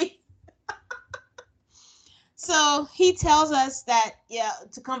 literally. So he tells us that, yeah,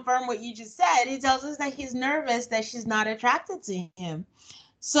 to confirm what you just said, he tells us that he's nervous that she's not attracted to him.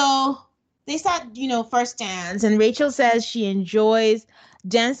 So they start, first dance, and Rachel says she enjoys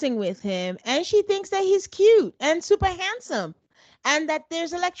dancing with him, and she thinks that he's cute and super handsome, and that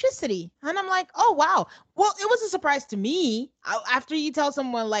there's electricity. And I'm like, oh, wow. Well, it was a surprise to me. After you tell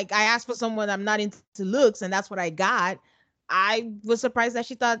someone, like, I asked for someone I'm not into looks, and that's what I got, I was surprised that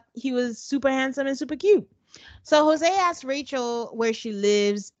she thought he was super handsome and super cute. So Jose asked Rachel where she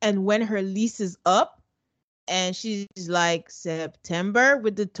lives and when her lease is up. And she's like, September,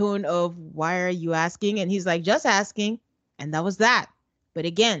 with the tone of, why are you asking? And he's like, just asking. And that was that. But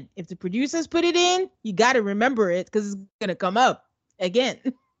again, if the producers put it in, you got to remember it because it's going to come up again.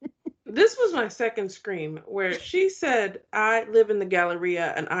 This was my second scream where she said, I live in the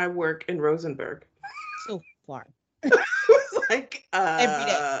Galleria and I work in Rosenberg. So far. It was like,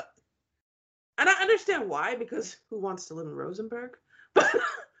 every day. And I understand why, because who wants to live in Rosenberg? But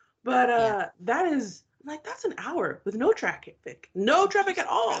Yeah. that is like, that's an hour with no traffic. No traffic at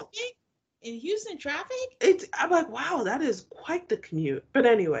all. Traffic? In Houston, traffic? I'm like, wow, that is quite the commute. But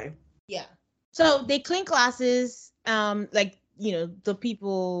anyway. Yeah. So they clink glasses, the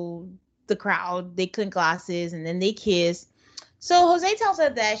people, the crowd, they clink glasses and then they kiss. So Jose tells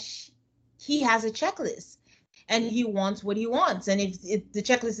her that he has a checklist and he wants what he wants. And if the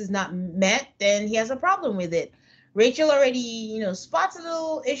checklist is not met, then he has a problem with it. Rachel already, spots a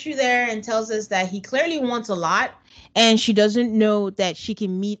little issue there and tells us that he clearly wants a lot and she doesn't know that she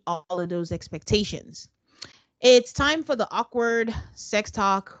can meet all of those expectations. It's time for the awkward sex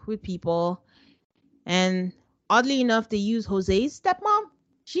talk with people. And oddly enough, they use Jose's stepmom.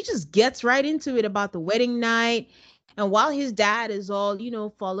 She just gets right into it about the wedding night. And while his dad is all,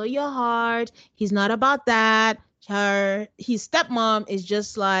 follow your heart, he's not about that. His stepmom is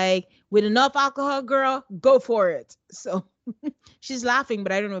just like, with enough alcohol, girl, go for it. So she's laughing,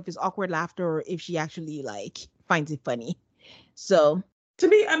 but I don't know if it's awkward laughter or if she actually finds it funny. So to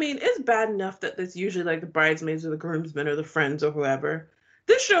me, I mean, it's bad enough that it's usually like the bridesmaids or the groomsmen or the friends or whoever.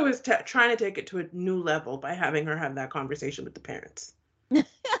 This show is trying to take it to a new level by having her have that conversation with the parents.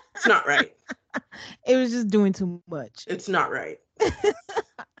 It's not right. It was just doing too much. It's not right.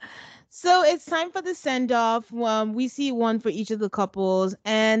 So it's time for the send-off. We see one for each of the couples,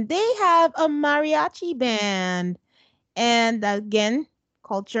 and they have a mariachi band. And again,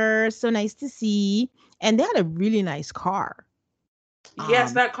 culture, so nice to see. And they had a really nice car.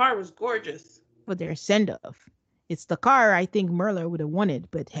 Yes, that car was gorgeous. For their send-off. It's the car I think Merler would have wanted,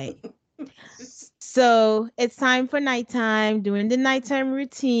 but hey. So it's time for nighttime, doing the nighttime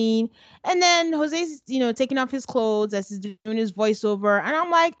routine. And then Jose's, taking off his clothes as he's doing his voiceover. And I'm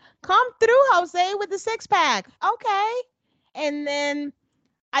like, come through, Jose, with the six-pack. Okay. And then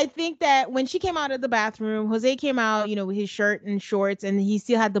I think that when she came out of the bathroom, Jose came out, with his shirt and shorts, and he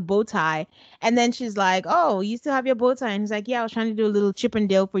still had the bow tie. And then she's like, oh, you still have your bow tie? And he's like, yeah, I was trying to do a little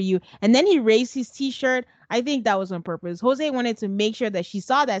Chippendale for you. And then he raised his t-shirt. I think that was on purpose. Jose wanted to make sure that she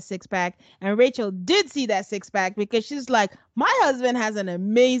saw that six-pack, and Rachel did see that six-pack because she's like, my husband has an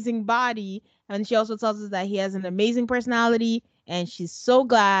amazing body. And she also tells us that he has an amazing personality, and she's so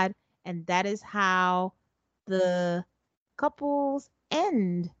glad. And that is how the couples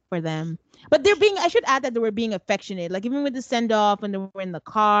end for them. But I should add that they were being affectionate. Like even with the send-off, and they were in the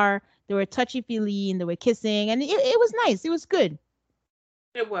car, they were touchy-feely and they were kissing, and it was nice. It was good.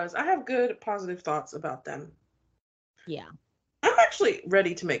 It was. I have good positive thoughts about them. Yeah. I'm actually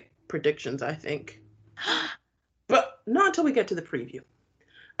ready to make predictions, I think. But not until we get to the preview.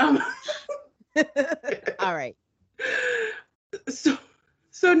 All right.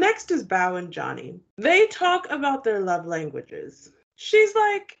 So next is Bao and Johnny. They talk about their love languages. She's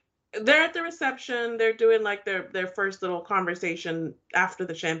like, they're at the reception. They're doing like their first little conversation after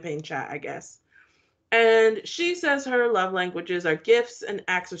the champagne chat, I guess. And she says her love languages are gifts and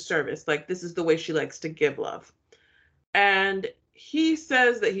acts of service. Like, this is the way she likes to give love. And he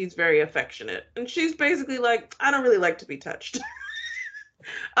says that he's very affectionate. And she's basically like, I don't really like to be touched.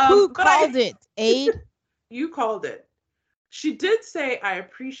 Who called it, Abe? You called it. She did say, I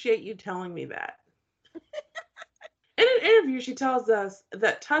appreciate you telling me that. In an interview, she tells us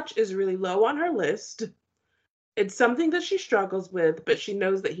that touch is really low on her list. It's something that she struggles with, but she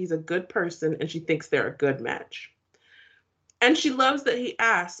knows that he's a good person and she thinks they're a good match. And she loves that he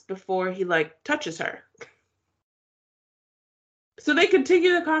asks before he like touches her. So they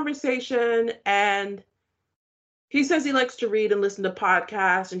continue the conversation, and he says he likes to read and listen to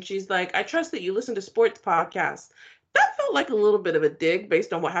podcasts, and she's like, I trust that you listen to sports podcasts. That felt like a little bit of a dig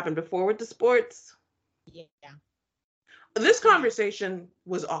based on what happened before with the sports. Yeah. This conversation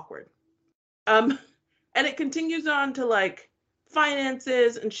was awkward. And it continues on to like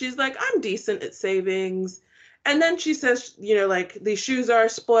finances, and she's like, I'm decent at savings. And then she says, you know, like these shoes are a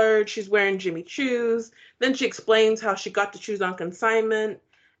splurge. She's wearing Jimmy Choos. Then she explains how she got the shoes on consignment.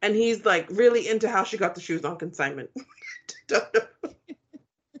 And he's like really into how she got the shoes on consignment. Don't know.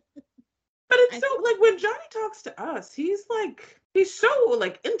 But it's so like when Johnny talks to us, he's so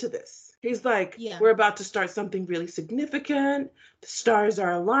like into this. He's like, we're about to start something really significant. The stars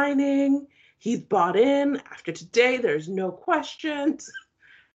are aligning. He's bought in. After today, there's no questions.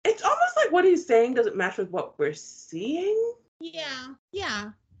 It's almost like what he's saying doesn't match with what we're seeing.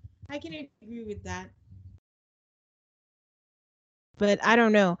 Yeah. I can agree with that. But I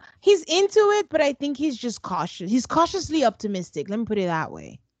don't know. He's into it, but I think he's just cautious. He's cautiously optimistic. Let me put it that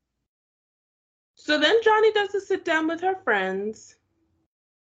way. So then Johnny does the sit down with her friends.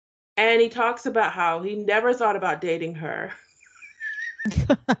 And he talks about how he never thought about dating her.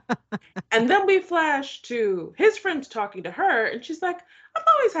 And then we flash to his friends talking to her, and she's like, I've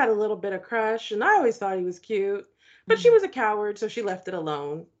always had a little bit of crush, and I always thought he was cute. But she was a coward, so she left it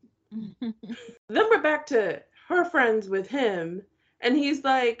alone. Then we're back to her friends with him, and he's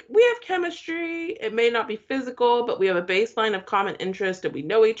like, we have chemistry. It may not be physical, but we have a baseline of common interest, and we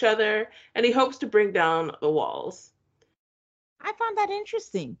know each other, and he hopes to bring down the walls. I found that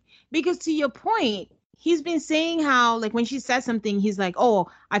interesting because, to your point, he's been saying how, like, when she says something, he's like, oh,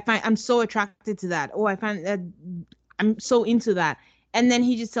 I'm so attracted to that. Oh, I find that I'm so into that. And then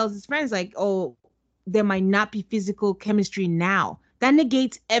he just tells his friends, like, oh, there might not be physical chemistry now. That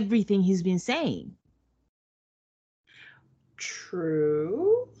negates everything he's been saying.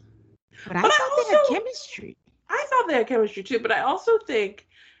 True. But I thought they had chemistry. I thought they had chemistry too, but I also think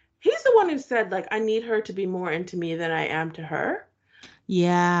he's the one who said, like, I need her to be more into me than I am to her.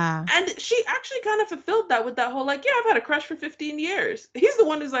 Yeah. And she actually kind of fulfilled that with that whole, like, yeah, I've had a crush for 15 years. He's the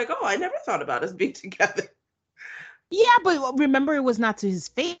one who's like, oh, I never thought about us being together. Yeah, but remember, it was not to his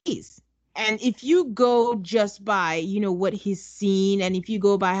face. And if you go just by, you know, what he's seen, and if you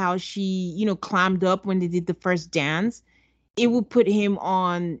go by how she, you know, climbed up when they did the first dance, it will put him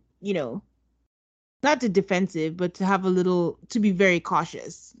on, you know, not the defensive, but to be very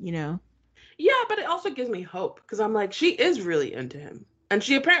cautious, you know? Yeah, but it also gives me hope because I'm like, she is really into him. And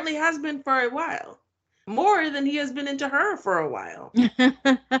she apparently has been for a while. More than he has been into her for a while.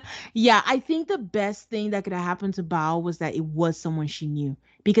 Yeah, I think the best thing that could have happened to Bao was that it was someone she knew.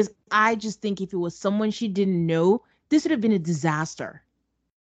 Because I just think if it was someone she didn't know, this would have been a disaster.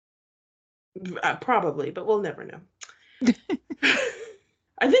 Probably, but we'll never know.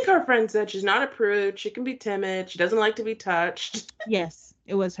 I think her friend said she's not a prude. She can be timid. She doesn't like to be touched. Yes,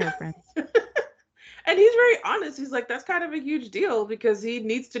 it was her friend. And he's very honest. He's like, that's kind of a huge deal because he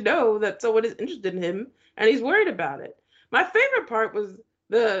needs to know that someone is interested in him and he's worried about it. My favorite part was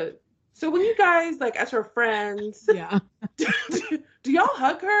so when you guys, like, as her friends, yeah, do y'all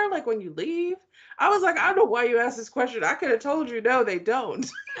hug her, like, when you leave? I was like, I don't know why you asked this question. I could have told you, no, they don't.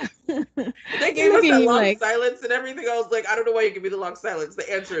 They gave us that long silence and everything. I was like, I don't know why you give me the long silence. The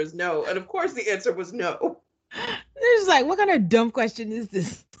answer is no. And of course the answer was no. They're just like, what kind of dumb question is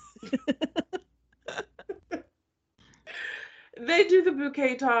this? They do the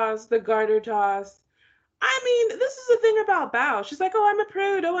bouquet toss, the garter toss. I mean, this is the thing about Bao. She's like, oh, I'm a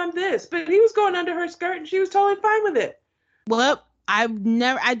prude. Oh, I'm this. But he was going under her skirt and she was totally fine with it. Well, I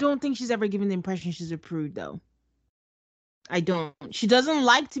don't think she's ever given the impression she's a prude, though. I don't. She doesn't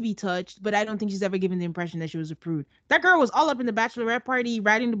like to be touched, but I don't think she's ever given the impression that she was a prude. That girl was all up in the bachelorette party,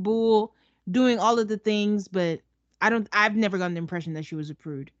 riding the bull, doing all of the things, but I've never gotten the impression that she was a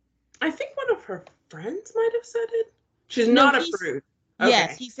prude. I think one of her friends might have said it. She's not a prude. Okay.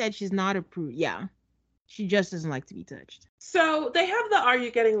 Yes, he said she's not a prude. Yeah. She just doesn't like to be touched. So they have the "Are you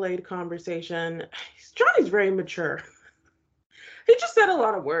getting laid" conversation. Johnny's very mature. He just said a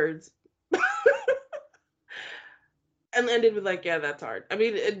lot of words. And ended with like, yeah, that's hard. I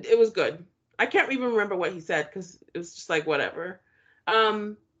mean, it was good. I can't even remember what he said because it was just like, whatever.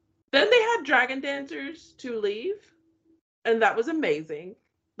 Then they had dragon dancers to leave. And that was amazing.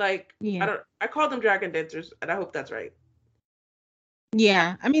 Like, yeah. I called them dragon dancers, and I hope that's right.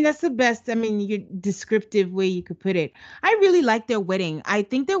 Yeah, I mean that's the best. I mean, your descriptive way you could put it. I really like their wedding. I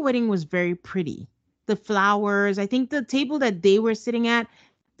think their wedding was very pretty. The flowers. I think the table that they were sitting at,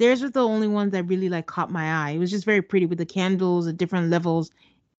 theirs was the only ones that really like caught my eye. It was just very pretty with the candles at different levels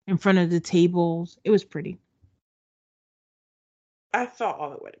in front of the tables. It was pretty. I thought all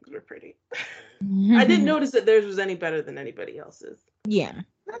the weddings were pretty. I didn't notice that theirs was any better than anybody else's. Yeah,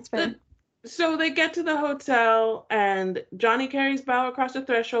 that's fair. The, so they get to the hotel, and Johnny carries Bao across the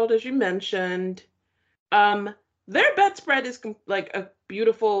threshold, as you mentioned. Um, their bedspread is like a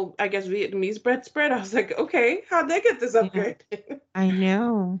beautiful, I guess, Vietnamese bedspread. I was like, okay, how'd they get this Yeah, upgrade? I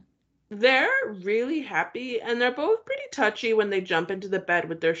know. They're really happy, and they're both pretty touchy when they jump into the bed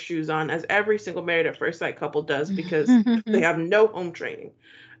with their shoes on, as every single married at first sight couple does because they have no home training.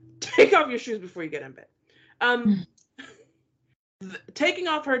 Take off your shoes before you get in bed. Um, Taking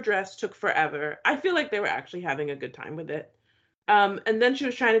off her dress took forever. I feel like they were actually having a good time with it. And then she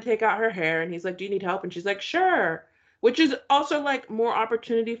was trying to take out her hair, and he's like, "Do you need help?" And she's like, "Sure," which is also like more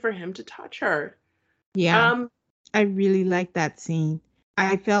opportunity for him to touch her. Yeah, Um, I really like that scene.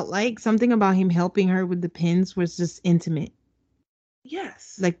 I felt like something about him helping her with the pins was just intimate.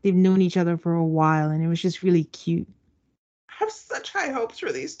 yes, Like they've known each other for a while and it was just really cute. I have such high hopes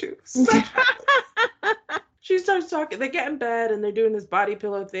for these two. Such high hopes. She starts talking. They get in bed and they're doing this body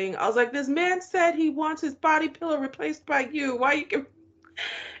pillow thing. I was like, "This man said he wants his body pillow replaced by you. Why you give?"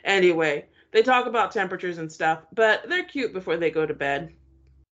 Anyway, they talk about temperatures and stuff, but they're cute before they go to bed,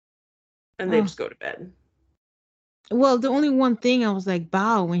 and they Oh, just go to bed. well, the only one thing I was like,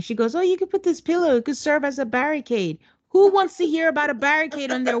 bow, when she goes, oh, you could put this pillow, it could serve as a barricade. Who wants to hear about a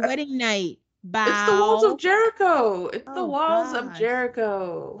barricade on their wedding night? It's the walls of Bow. Jericho. It's the Oh walls of gosh.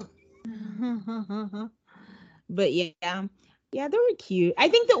 Jericho. But yeah, yeah, they were cute. I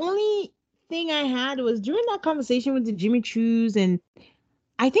think the only thing I had was during that conversation with the Jimmy Choos, and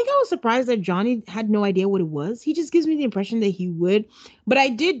I think I was surprised that Johnny had no idea what it was. He just gives me the impression that he would. But I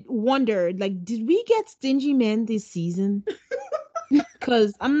did wonder, like, did we get stingy men this season?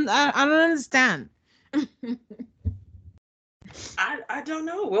 Because I don't understand. I don't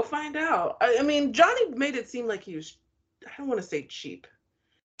know. We'll find out. I mean, Johnny made it seem like he was, I don't want to say cheap.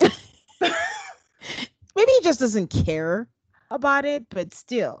 Maybe he just doesn't care about it, but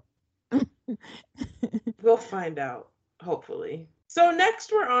still. We'll find out, hopefully. So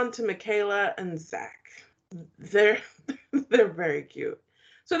next we're on to Michaela and Zach. They're they're very cute.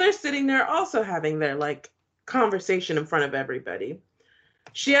 So they're sitting there also having their like conversation in front of everybody.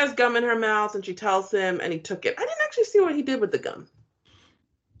 She has gum in her mouth and she tells him and he took it. I didn't actually see what he did with the gum.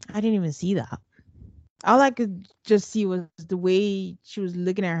 I didn't even see that. All I could just see was the way she was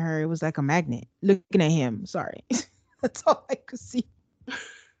looking at her. It was like a magnet looking at him. Sorry. That's all I could see.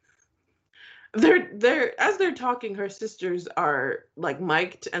 They're as they're talking, her sisters are like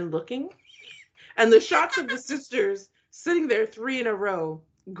mic'd and looking. And the shots of the sisters sitting there three in a row.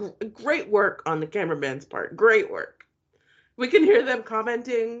 Great work on the cameraman's part. Great work. We can hear them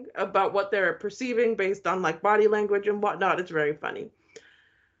commenting about what they're perceiving based on like body language and whatnot. It's very funny.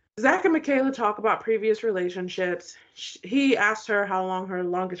 Zach and Michaela talk about previous relationships. He asked her how long her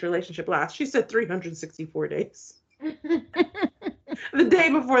longest relationship lasts. She said 364 days. The day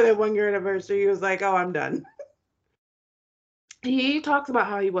before their 1 year anniversary, he was like, "Oh, I'm done." He talks about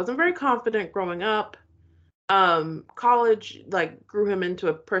how he wasn't very confident growing up. College like grew him into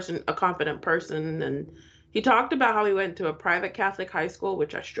a confident person, and he talked about how he went to a private Catholic high school,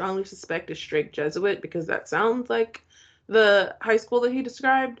 which I strongly suspect is straight Jesuit because that sounds like the high school that he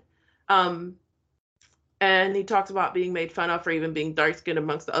described. Um, and he talks about being made fun of for even being dark skinned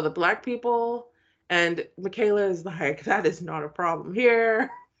amongst the other black people. And Michaela is like, "That is not a problem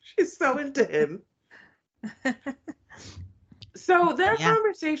here." She's so into him. So their Yeah.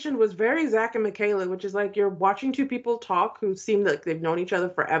 conversation was very Zach and Michaela, which is like you're watching two people talk who seem like they've known each other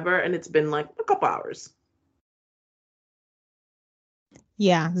forever, and it's been like a couple hours.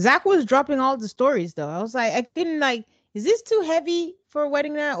 Yeah. Zach was dropping all the stories though. I was like, I couldn't like, is this too heavy for a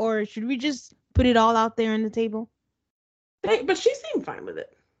wedding night or should we just put it all out there on the table? But she seemed fine with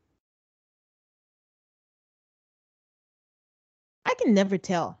it. I can never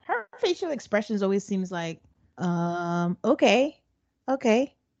tell. Her facial expressions always seems like, okay,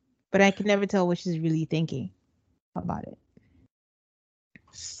 okay. But I can never tell what she's really thinking about it.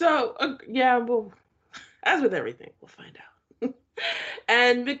 So yeah, well, as with everything, we'll find out.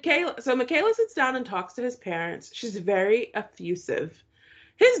 And Michaela sits down and talks to his parents. She's very effusive.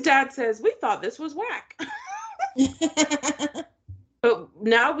 His dad says, "We thought this was whack." But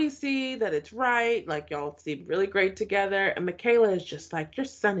now we see that it's right. Like, y'all seem really great together. And Michaela is just like, "Your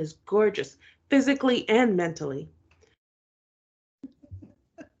son is gorgeous, physically and mentally."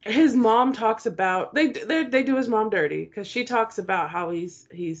 his mom talks about they do his mom dirty because she talks about how he's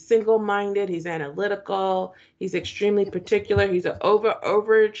single-minded, he's analytical, he's extremely particular, he's an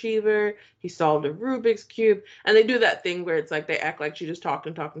overachiever, he solved a Rubik's cube, and they do that thing where it's like they act like she just talked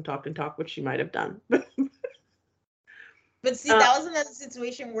and talked and talked and talked, which she might have done. But see, uh, that was another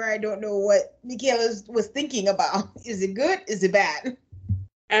situation where I don't know what Michaela was thinking about. Is it good? Is it bad?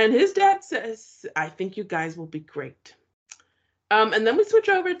 and his dad says, I think you guys will be great. And then we switch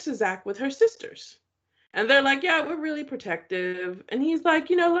over to Zach with her sisters. And they're like, yeah, we're really protective. And he's like,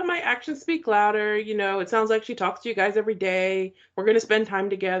 let my actions speak louder. It sounds like she talks to you guys every day. We're going to spend time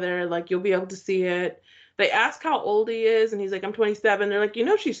together. Like, you'll be able to see it. They ask how old he is. And he's like, I'm 27. They're like,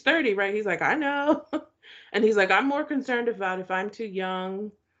 she's 30, right? He's like, I know. And he's like, I'm more concerned about if I'm too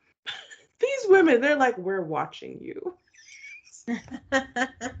young. These women, they're like, we're watching you.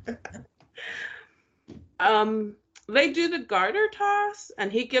 They do the garter toss, and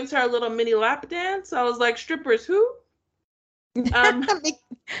he gives her a little mini lap dance. I was like, strippers who?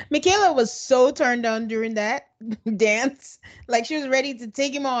 Michaela was so turned on during that dance. Like, she was ready to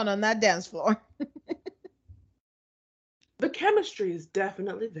take him on that dance floor. The chemistry is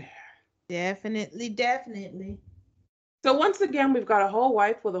definitely there. Definitely. So once again, we've got a whole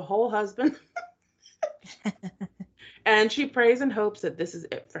wife with a whole husband. And she prays and hopes that this is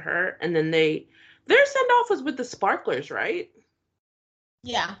it for her. And then their send-off was with the sparklers, right?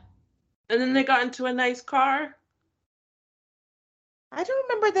 Yeah. And then they got into a nice car. I don't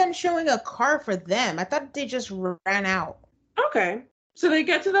remember them showing a car for them. I thought they just ran out. Okay. So they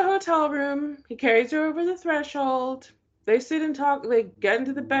get to the hotel room. He carries her over the threshold. They sit and talk. They get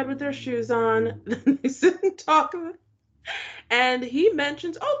into the bed with their shoes on. Then they sit and talk. And he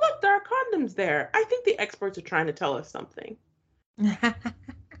mentions, oh, look, there are condoms there. I think the experts are trying to tell us something.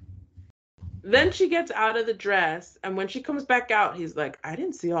 Then she gets out of the dress, and when she comes back out, he's like, I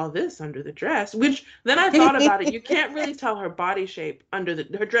didn't see all this under the dress, which then I thought about it. You can't really tell her body shape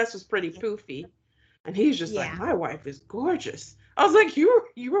her dress was pretty poofy. And he's just like, my wife is gorgeous. I was like, you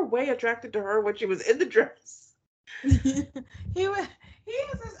were way attracted to her when she was in the dress. He was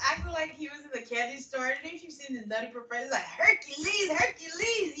just acting like he was in the candy store. And then you've seen the Nutty Professor, like,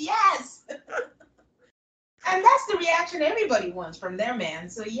 Hercules, yes. And that's the reaction everybody wants from their man.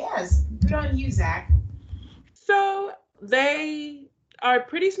 So yes, good on you, Zach. So they are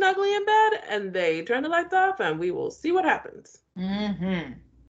pretty snugly in bed, and they turn the lights off, and we will see what happens. Mm-hmm.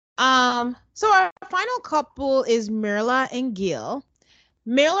 So our final couple is Myrla and Gil.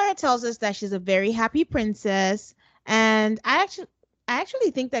 Myrla tells us that she's a very happy princess, and I actually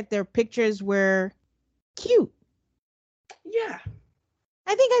think that their pictures were cute. Yeah.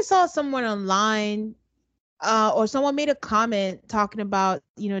 I think I saw someone online or someone made a comment talking about,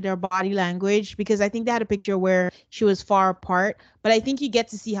 their body language, because I think they had a picture where she was far apart, but I think you get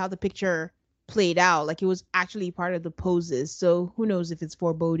to see how the picture played out. Like, it was actually part of the poses. So who knows if it's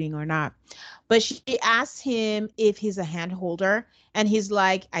foreboding or not. But she asked him if he's a hand holder, and he's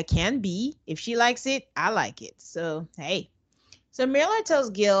like, I can be. If she likes it, I like it. So, hey. So Myrla tells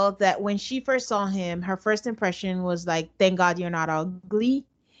Gil that when she first saw him, her first impression was like, thank God you're not ugly.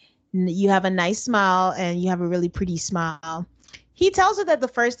 You have a nice smile, and you have a really pretty smile. He tells her that the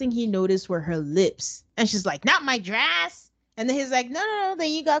first thing he noticed were her lips. And she's like, not my dress. And then he's like, no.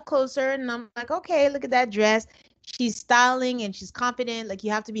 Then you got closer. And I'm like, okay, look at that dress. She's styling and she's confident. Like,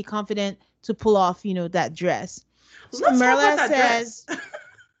 you have to be confident to pull off, that dress. So Myrla says,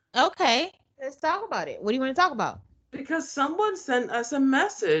 okay, let's talk about it. What do you want to talk about? Because someone sent us a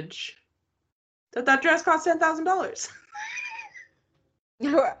message that dress cost $10,000.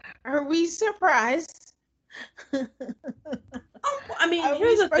 Are we surprised? I mean,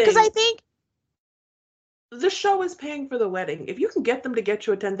 here's the thing. Because I think the show is paying for the wedding. If you can get them to get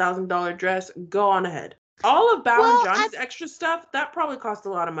you a $10,000 dress, go on ahead. All of Bao and Johnny's extra stuff, that probably cost a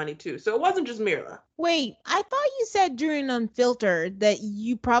lot of money too. So it wasn't just Myrla. Wait, I thought you said during Unfiltered that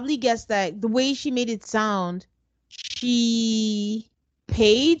you probably guessed that the way she made it sound, she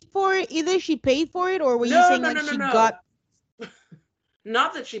paid for it. Either she paid for it, or were you saying she got...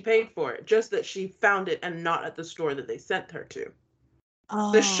 Not that she paid for it, just that she found it and not at the store that they sent her to.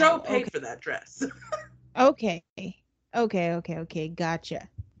 Oh, the show paid for that dress. Okay. Gotcha.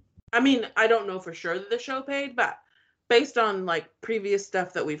 I mean, I don't know for sure that the show paid, but based on like previous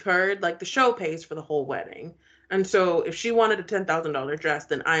stuff that we've heard, like the show pays for the whole wedding. And so if she wanted a $10,000 dress,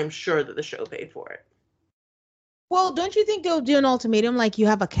 then I'm sure that the show paid for it. Well, don't you think they'll do an ultimatum like you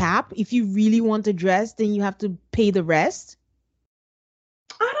have a cap? If you really want the dress, then you have to pay the rest?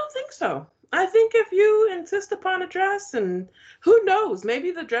 I don't think so. I think if you insist upon a dress, and who knows, maybe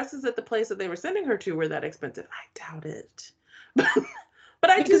the dresses at the place that they were sending her to were that expensive. I doubt it. But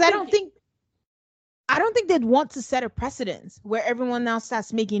I do because think I don't think they'd want to set a precedence where everyone now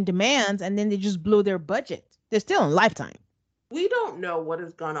starts making demands and then they just blow their budget. They're still in Lifetime. we don't know what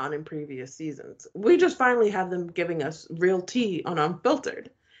has gone on in previous seasons. We just finally have them giving us real tea on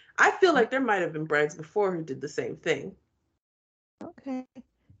Unfiltered. I feel like there might have been brides before who did the same thing. Okay.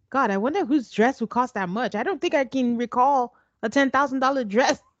 God, I wonder whose dress would cost that much. I don't think I can recall a $10,000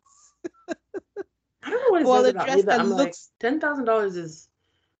 dress. I don't know what it Well, says a about dress me that that I'm like looks. $10,000 is.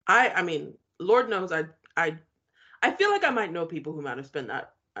 I mean, Lord knows I feel like I might know people who might have spent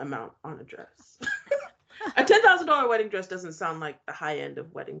that amount on a dress. A $10,000 wedding dress doesn't sound like the high end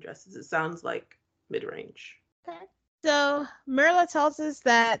of wedding dresses. It sounds like mid range. Okay. So Marla tells us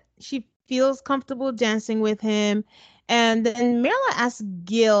that she feels comfortable dancing with him. And then Marla asks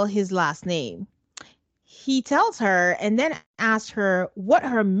Gil his last name. He tells her and then asks her what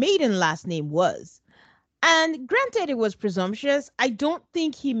her maiden last name was. And granted, it was presumptuous. I don't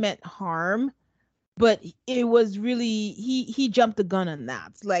think he meant harm, but it was really he jumped the gun on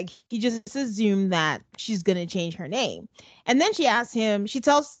that. Like he just assumed that she's gonna change her name. And then she asks him, she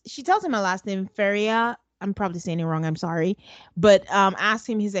tells him her last name, Feria. I'm probably saying it wrong, I'm sorry. But asks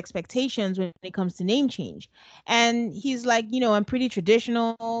him his expectations when it comes to name change. And he's like, I'm pretty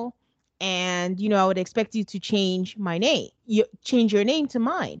traditional, and I would expect you to change my name. You change your name to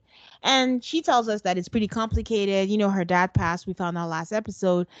mine. And she tells us that it's pretty complicated. Her dad passed, we found out last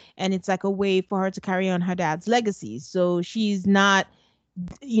episode, and it's like a way for her to carry on her dad's legacy. So she's not,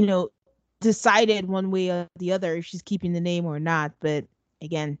 you know, decided one way or the other if she's keeping the name or not. But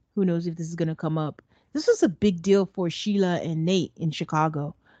again, who knows if this is going to come up. This was a big deal for Sheila and Nate in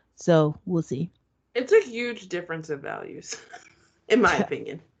Chicago. So we'll see. It's a huge difference of values, in my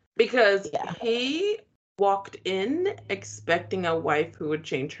opinion. Because Yeah. he walked in expecting a wife who would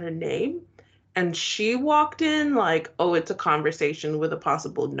change her name. And she walked in like, oh, it's a conversation with a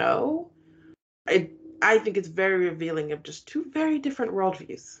possible no. I think it's very revealing of just two very different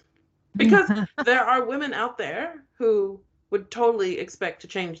worldviews. Because there are women out there who would totally expect to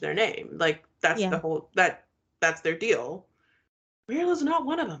change their name. Like that's Yeah. the whole that's their deal. Muriel's not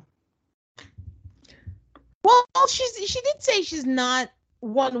one of them. Well, she did say she's not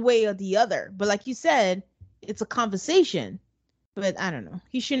one way or the other, but like you said, it's a conversation. But I don't know.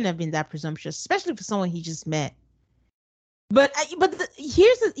 He shouldn't have been that presumptuous, especially for someone he just met. But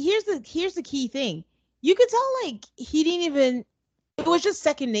here's the key thing. You could tell like he didn't even. It was just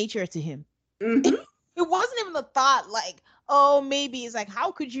second nature to him. Mm-hmm. It wasn't even a thought like, oh, maybe. It's like,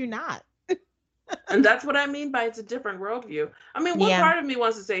 how could you not? And that's what I mean by it's a different worldview. I mean, one part of me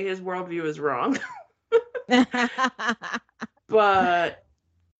wants to say his worldview is wrong. But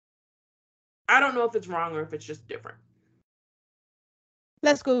I don't know if it's wrong or if it's just different.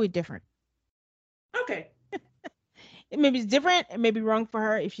 Let's go with different. Okay. Maybe it's different. It may be wrong for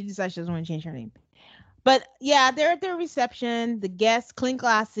her if she decides she doesn't want to change her name. But yeah, they're at their reception. The guests clink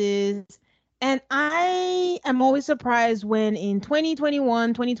glasses. And I am always surprised when in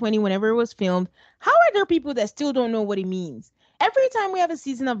 2021, 2020, whenever it was filmed, how are there people that still don't know what it means? Every time we have a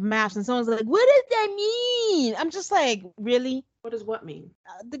season of MASH and someone's like, what does that mean? I'm just like, really? What does what mean?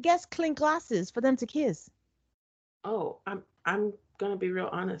 The guests clink glasses for them to kiss. Oh, I'm gonna be real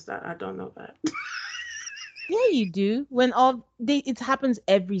honest. I don't know that. Yeah, you do. It happens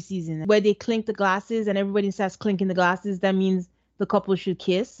every season where they clink the glasses and everybody starts clinking the glasses. That means the couple should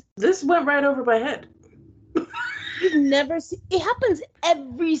kiss. This went right over my head. You've never seen it happens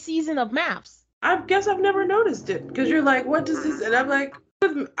every season of MAFS. I guess I've never noticed it because you're like, what does this? And I'm like,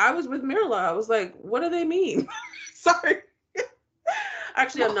 I was with Mirla. I was like, what do they mean? Sorry.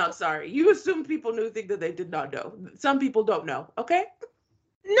 Actually, I'm not sorry. You assumed people knew things that they did not know. Some people don't know. Okay.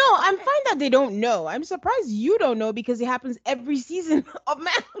 No, I'm fine that they don't know. I'm surprised you don't know because it happens every season of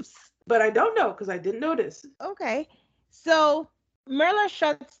MAFS. But I don't know because I didn't notice. Okay. So Merla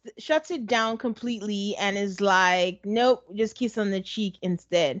shuts it down completely and is like, nope, just kiss on the cheek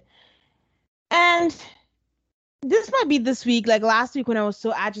instead. And this might be this week, like last week when I was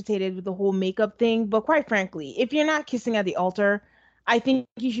so agitated with the whole makeup thing. But quite frankly, if you're not kissing at the altar, I think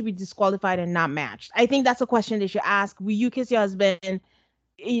you should be disqualified and not matched. I think that's a question they should ask. Will you kiss your husband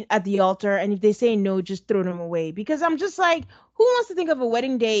at the altar? And if they say no, just throw them away. Because I'm just like, who wants to think of a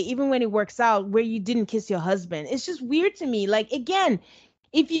wedding day, even when it works out, where you didn't kiss your husband? It's just weird to me. Like, again,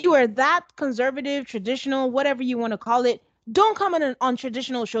 if you are that conservative, traditional, whatever you want to call it, don't come on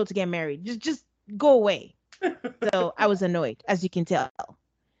traditional show to get married. Just go away. So I was annoyed, as you can tell.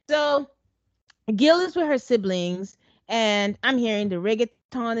 So Gil is with her siblings, and I'm hearing the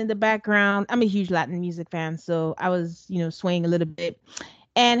reggaeton in the background. I'm a huge Latin music fan, so I was, swaying a little bit.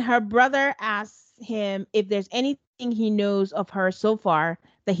 And her brother asks him if there's anything he knows of her so far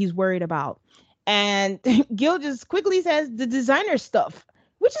that he's worried about. And Gil just quickly says the designer stuff,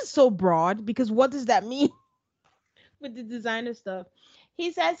 which is so broad because what does that mean with the designer stuff?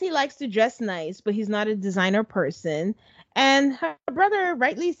 He says he likes to dress nice, but he's not a designer person. And her brother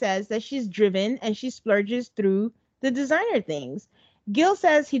rightly says that she's driven and she splurges through the designer things. Gil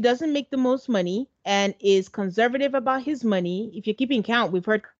says he doesn't make the most money and is conservative about his money. If you're keeping count, we've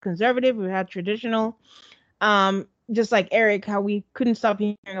heard conservative, we've had traditional. Just like Eric, how we couldn't stop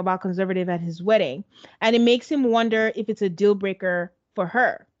hearing about conservative at his wedding. And it makes him wonder if it's a deal breaker for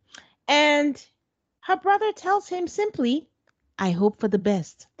her. And her brother tells him simply, I hope for the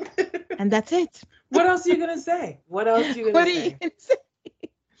best. And that's it. What else are you going to say? What else are you going to say?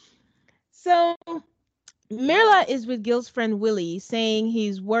 So Mirla is with Gil's friend Willie, saying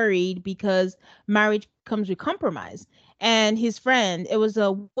he's worried because marriage comes with compromise. And his friend, it was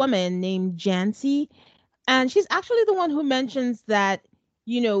a woman named Jancy, and she's actually the one who mentions that,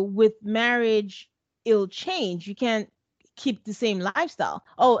 with marriage, it'll change. You can't keep the same lifestyle.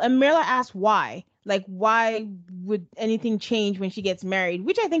 Oh, and Mirla asked why. Like, why would anything change when she gets married?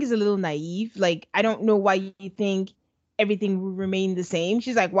 Which I think is a little naive. Like, I don't know why you think everything will remain the same.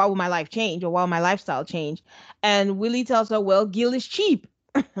 She's like, why will my life change? Or why will my lifestyle change? And Willie tells her, well, Gil is cheap.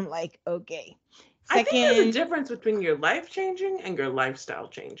 I'm like, okay. I think there's a difference between your life changing and your lifestyle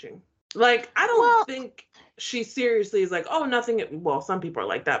changing. Like, I don't think she seriously is like, oh, nothing. Well, some people are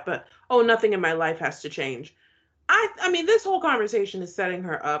like that, but, oh, nothing in my life has to change. I mean, this whole conversation is setting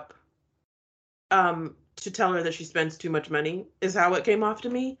her up to tell her that she spends too much money is how it came off to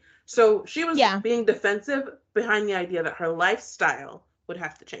me. So she was being defensive behind the idea that her lifestyle would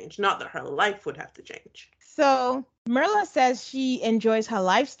have to change, not that her life would have to change. So Mirla says she enjoys her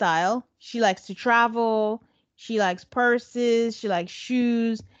lifestyle. She likes to travel. She likes purses. She likes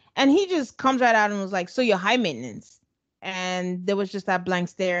shoes. And he just comes right out and was like, so you're high maintenance. And there was just that blank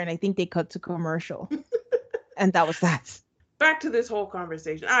stare. And I think they cut to commercial. And that was that. Back to this whole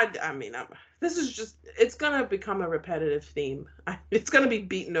conversation. I mean, this is just, it's going to become a repetitive theme. It's going to be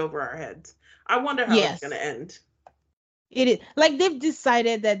beaten over our heads. I wonder how it's going to end. It is. Like, they've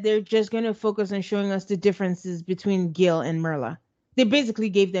decided that they're just going to focus on showing us the differences between Gil and Mirla. They basically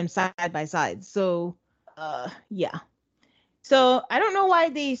gave them side by side. So, yeah. So I don't know why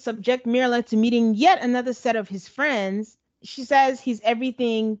they subject Mirla to meeting yet another set of his friends. She says he's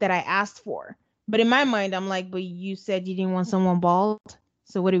everything that I asked for. But in my mind, I'm like, but you said you didn't want someone bald.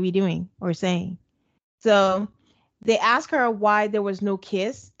 So what are we doing or saying? So they ask her why there was no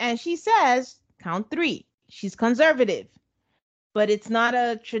kiss. And she says, count 3. She's conservative. But it's not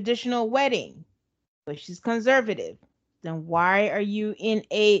a traditional wedding. But she's conservative. Then why are you in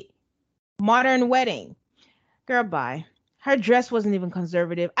a modern wedding? Girl, bye. Her dress wasn't even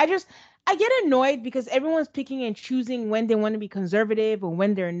conservative. I get annoyed because everyone's picking and choosing when they want to be conservative or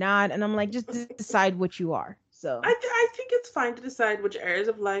when they're not. And I'm like, just decide what you are. So I think it's fine to decide which areas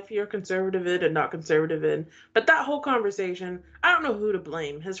of life you're conservative in and not conservative in. But that whole conversation, I don't know who to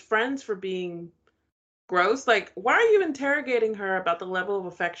blame. His friends for being gross. Like, why are you interrogating her about the level of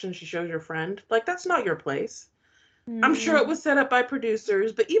affection she shows your friend? Like, that's not your place. I'm sure it was set up by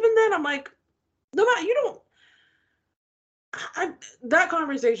producers. But even then, I'm like, no, you don't. That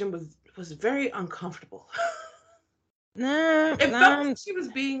conversation was very uncomfortable. It felt like she was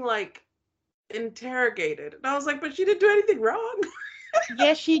being like interrogated, and I was like, but she didn't do anything wrong.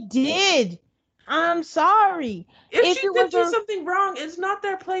 Yes, she did. I'm sorry. If she did do something wrong, it's not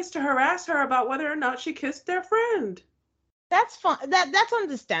their place to harass her about whether or not she kissed their friend. That's fine. That's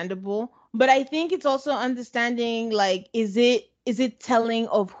understandable, but I think it's also understanding, like, is it telling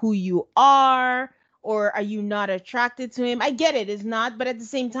of who you are? Or are you not attracted to him? I get it, it's not, but at the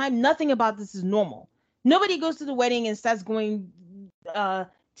same time, nothing about this is normal. Nobody goes to the wedding and starts going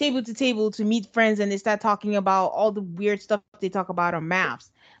table to table to meet friends and they start talking about all the weird stuff they talk about on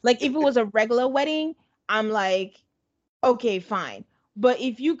maps. Like, if it was a regular wedding, I'm like, okay, fine. But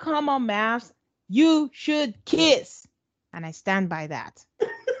if you come on maps, you should kiss. And I stand by that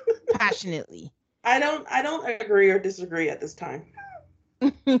passionately. I don't agree or disagree at this time.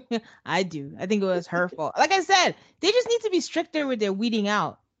 I do. I think it was her fault. Like I said, they just need to be stricter with their weeding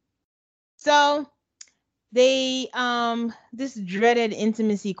out. So they this dreaded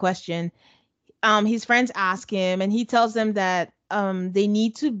intimacy question, his friends ask him and he tells them that they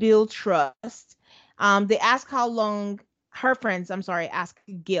need to build trust. They ask how long her friends, ask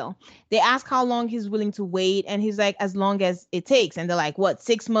Gil. They ask how long he's willing to wait, and he's like, as long as it takes. And they're like, what,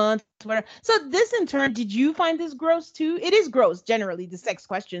 6 months? Whatever. So this in turn, did you find this gross too? It is gross, generally, the sex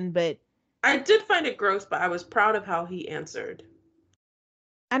question, but I did find it gross, but I was proud of how he answered.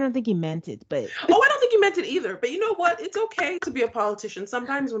 I don't think he meant it, but I don't think think you meant it either. But you know what? It's okay to be a politician.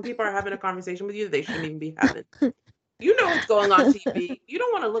 Sometimes when people are having a conversation with you, they shouldn't even be having. You know what's going on TV. You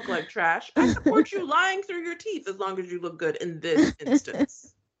don't want to look like trash. I support you lying through your teeth as long as you look good in this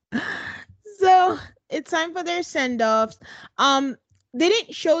instance. So it's time for their send-offs. They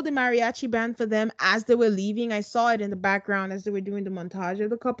didn't show the mariachi band for them as they were leaving. I saw it in the background as they were doing the montage of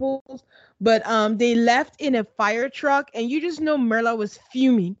the couples. But they left in a fire truck, and you just know Merla was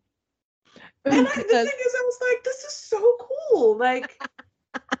fuming. And the thing is, I was like, this is so cool. Like,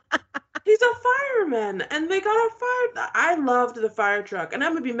 he's a fireman, and they got a fire. I loved the fire truck, and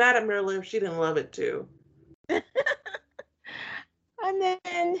I'm gonna be mad at Merla if she didn't love it too. And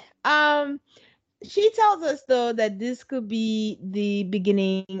then she tells us though that this could be the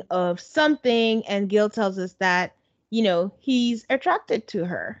beginning of something, and Gil tells us that, you know, he's attracted to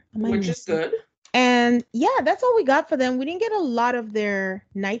her. Which is good. And yeah, that's all we got for them. We didn't get a lot of their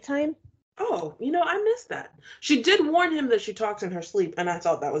nighttime. Oh, you know, I missed that. She did warn him that she talks in her sleep, and I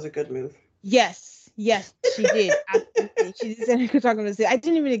thought that was a good move. Yes, she did. She said she could talk in her sleep. I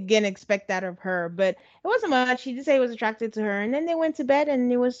didn't even again expect that of her, but it wasn't much. She did say he was attracted to her, and then they went to bed,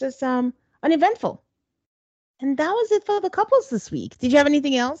 and it was just uneventful. And that was it for the couples this week. Did you have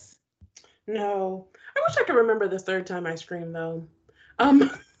anything else? No. I wish I could remember the third time I screamed, though.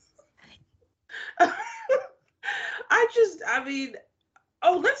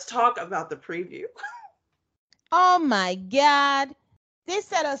 Let's talk about the preview. Oh my God. They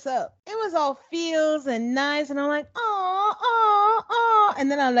set us up. It was all feels and nice. And I'm like, oh.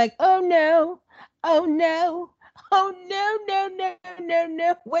 And then I'm like, oh no. No.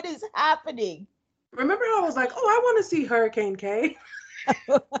 What is happening? Remember how I was like, I want to see Hurricane K?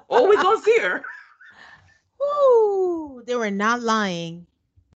 Oh, we gonna see her. Ooh, they were not lying.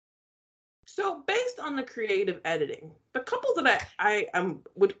 So based on the creative editing, the couples that I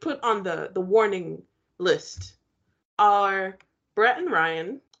would put on the warning list are Brett and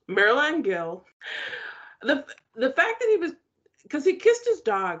Ryan, Merla and Gil. The fact that he was, because he kissed his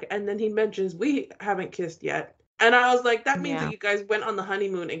dog and then he mentions we haven't kissed yet. And I was like, that means that you guys went on the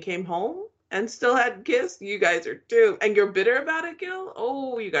honeymoon and came home and still hadn't kissed? You guys are doomed. And you're bitter about it, Gil?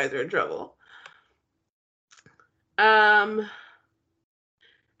 Oh, you guys are in trouble. And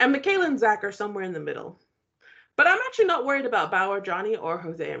Michaela and Zach are somewhere in the middle. But I'm actually not worried about Bauer, Johnny, or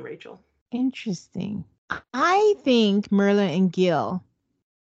Jose and Rachel. Interesting. I think Merla and Gil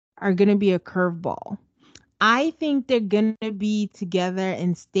are going to be a curveball. I think they're going to be together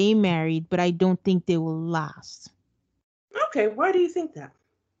and stay married, but I don't think they will last. Okay, why do you think that?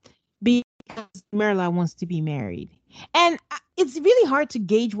 Because Merla wants to be married. And it's really hard to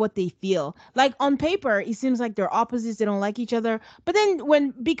gauge what they feel. Like on paper, it seems like they're opposites. They don't like each other. But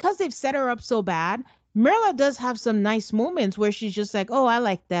then because they've set her up so bad, Merla does have some nice moments where she's just like, oh, I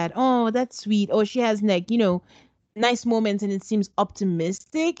like that. Oh, that's sweet. Oh, she has nice moments and it seems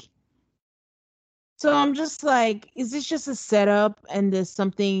optimistic. So I'm just like, is this just a setup and there's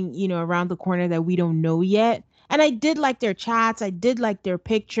something, around the corner that we don't know yet? And I did like their chats. I did like their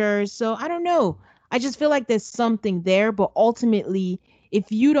pictures. So I don't know. I just feel like there's something there. But ultimately,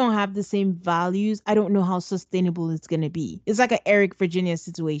 if you don't have the same values, I don't know how sustainable it's going to be. It's like an Eric Virginia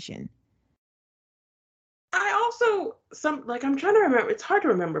situation. I also, I'm trying to remember. It's hard to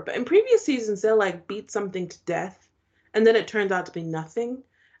remember. But in previous seasons, they'll beat something to death. And then it turns out to be nothing.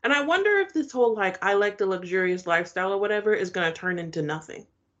 And I wonder if this whole, I like the luxurious lifestyle or whatever is going to turn into nothing.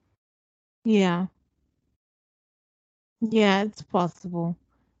 Yeah. Yeah, it's possible.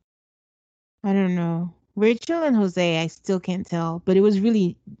 I don't know. Rachel and Jose, I still can't tell, but it was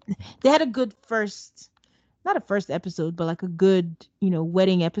really, they had a good not a first episode, but like a good,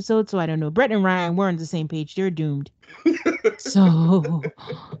 wedding episode. So I don't know. Brett and Ryan were on the same page. They're doomed. So,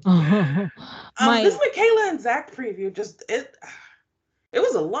 this Michaela and Zach preview it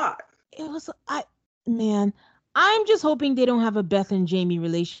was a lot. I'm just hoping they don't have a Beth and Jamie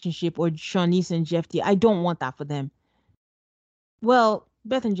relationship or Shawnice and Jeff D. I don't want that for them. Well,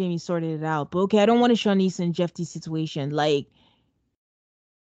 Beth and Jamie sorted it out, but okay, I don't want a Shawnice and Jeff D situation. Like,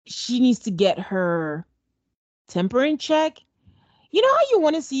 she needs to get her temper in check. You know how you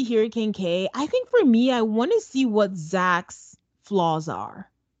want to see Hurricane K? I think for me, I want to see what Zach's flaws are.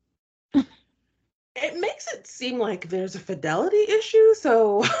 It makes it seem like there's a fidelity issue,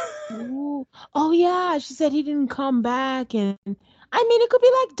 so... Ooh. Oh, yeah, she said he didn't come back, and... I mean, it could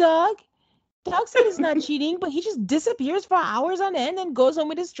be like Doug. Doug said he's not cheating, but he just disappears for hours on end and goes home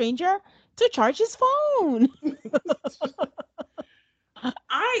with a stranger to charge his phone.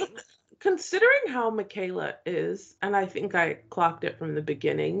 Considering how Michaela is, and I think I clocked it from the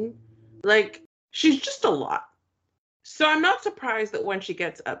beginning, she's just a lot. So I'm not surprised that when she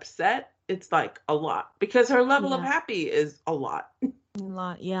gets upset, it's like a lot because her level of Yeah, happy is a lot. a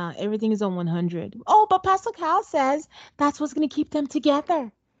lot. Yeah, everything is on 100. Oh, but Pastor Cal says that's what's going to keep them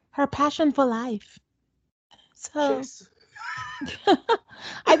together. Her passion for life. So Just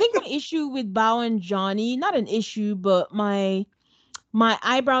I think my issue with Bao and Johnny, not an issue, but my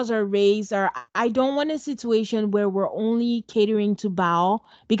eyebrows are raised, or I don't want a situation where we're only catering to Bao,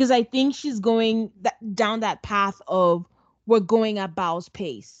 because I think she's going down that path of we're going at Bao's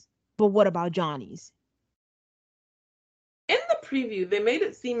pace. But what about Johnny's? in the preview, they made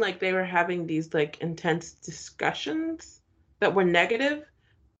it seem like they were having these like intense discussions that were negative,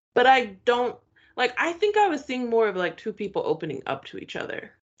 but I don't like I think I was seeing more of like two people opening up to each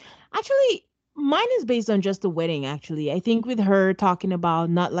other. Actually, mine is based on just the wedding, actually. I think with her talking about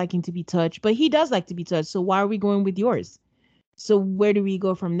not liking to be touched, but he does like to be touched. So why are we going with yours? So where do we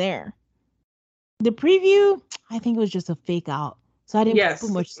go from there? The preview, I think it was just a fake out. So I didn't put Yes.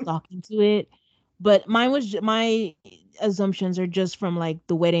 much stock into it. But mine was my assumptions are just from like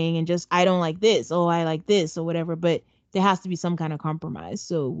the wedding and just I don't like this, oh I like this or whatever. But there has to be some kind of compromise.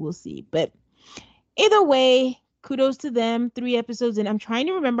 So we'll see. But either way, kudos to them. 3 episodes in. I'm trying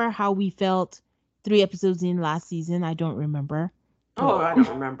to remember how we felt 3 episodes in last season. I don't remember. Oh, So, I don't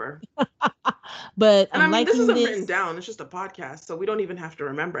remember. but And I I'm mean, this liking isn't written this. down. It's just a podcast, so we don't even have to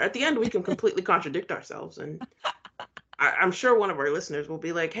remember. At the end, we can completely contradict ourselves, and I'm sure one of our listeners will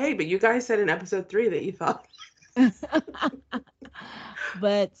be like, "Hey, but you guys said in episode 3 that you thought."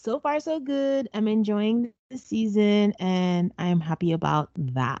 But so far so good. I'm enjoying the season and I'm happy about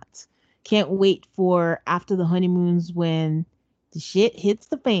that. Can't wait for after the honeymoons when the shit hits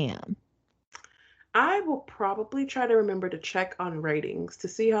the fan. I will probably try to remember to check on ratings to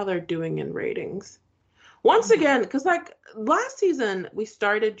see how they're doing in ratings. Once Mhm. again, because like last season, we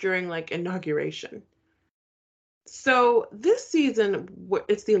started during like inauguration. So this season,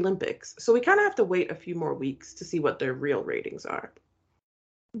 it's the Olympics. So we kind of have to wait a few more weeks to see what their real ratings are.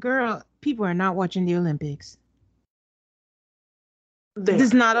 Girl, people are not watching the Olympics. They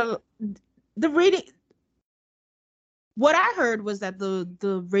There's are. not a the rating. What I heard was that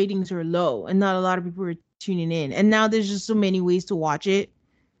the ratings are low and not a lot of people are tuning in. And now there's just so many ways to watch it.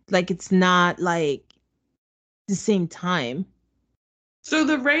 Like it's not like the same time. So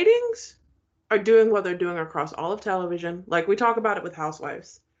the ratings are doing what they're doing across all of television. Like we talk about it with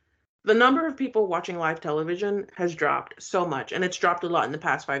Housewives. The number of people watching live television has dropped so much, and it's dropped a lot in the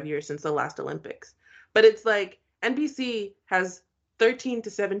past 5 years since the last Olympics. But it's like NBC has 13 to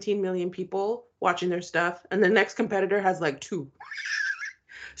 17 million people watching their stuff, and the next competitor has like two.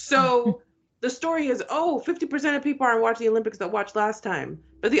 So the story is, oh, 50% of people aren't watching the Olympics that watched last time.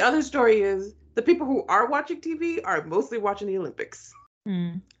 But the other story is the people who are watching TV are mostly watching the Olympics.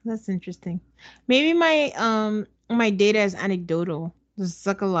 Hmm, that's interesting. Maybe my data is anecdotal. Just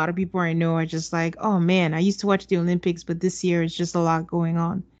like a lot of people I know are just like, oh man, I used to watch the Olympics, but this year it's just a lot going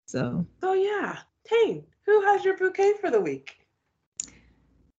on. So So yeah, Tane, who has your bouquet for the week?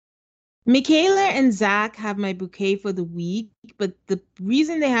 Michaela and Zach have my bouquet for the week, but the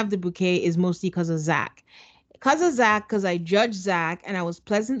reason they have the bouquet is mostly because of Zach. Because of Zach, because I judged Zach and I was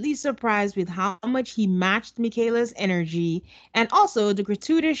pleasantly surprised with how much he matched Michaela's energy, and also the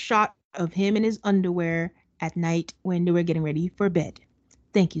gratuitous shot of him in his underwear at night when they were getting ready for bed.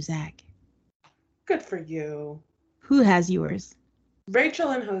 Thank you, Zach. Good for you. Who has yours?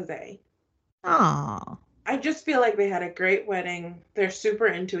 Rachel and Jose. Aw. I just feel like they had a great wedding. They're super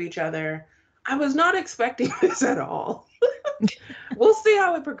into each other. I was not expecting this at all. We'll see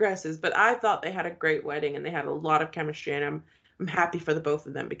how it progresses, but I thought they had a great wedding and they had a lot of chemistry, and I'm happy for the both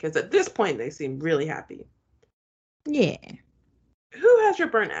of them because at this point they seem really happy. Yeah. Who has your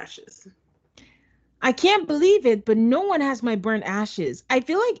burnt ashes? I can't believe it, but no one has my burnt ashes. I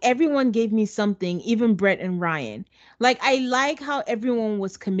feel like everyone gave me something, even Brett and Ryan. Like, I like how everyone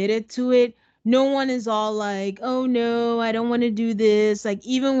was committed to it. No one is all like, oh no, I don't want to do this. Like,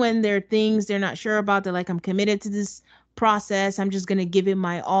 even when there are things they're not sure about, they're like, I'm committed to this process. I'm just going to give it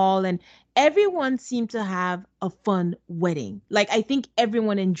my all. And everyone seemed to have a fun wedding. Like, I think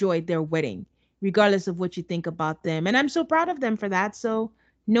everyone enjoyed their wedding, regardless of what you think about them. And I'm so proud of them for that. So,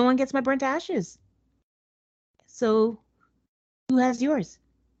 no one gets my burnt ashes. So, who has yours?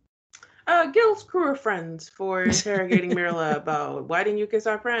 Gil's crew of friends for interrogating Mirla about why didn't you kiss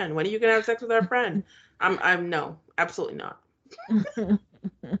our friend? When are you gonna have sex with our friend? I'm no, absolutely not.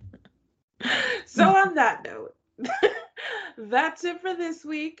 So on that note, that's it for this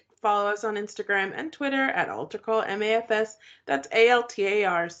week. Follow us on Instagram and Twitter at AltarCallMAFS. That's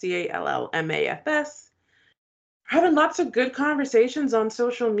ALTARCALLMAFS. having lots of good conversations on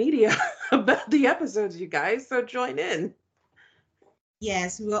social media about the episodes, you guys. So join in.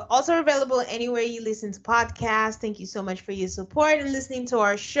 Yes, we're also available anywhere you listen to podcasts. Thank you so much for your support and listening to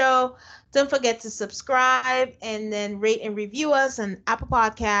our show. Don't forget to subscribe and then rate and review us on Apple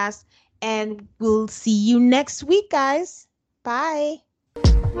Podcasts. And we'll see you next week, guys. Bye.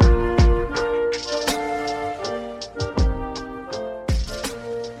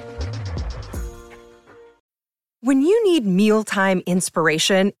 When you need mealtime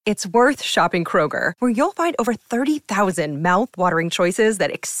inspiration, it's worth shopping Kroger, where you'll find over 30,000 mouth-watering choices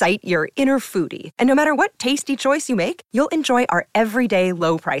that excite your inner foodie. And no matter what tasty choice you make, you'll enjoy our everyday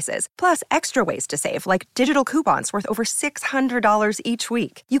low prices, plus extra ways to save, like digital coupons worth over $600 each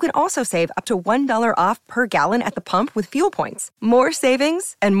week. You can also save up to $1 off per gallon at the pump with fuel points. More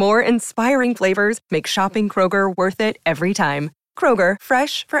savings and more inspiring flavors make shopping Kroger worth it every time. Kroger,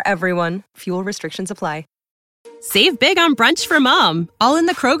 fresh for everyone. Fuel restrictions apply. Save big on brunch for mom, all in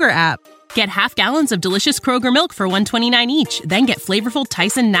the Kroger app. Get half gallons of delicious Kroger milk for $1.29 each. Then get flavorful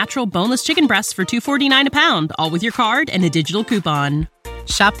Tyson natural boneless chicken breasts for $2.49 a pound, all with your card and a digital coupon.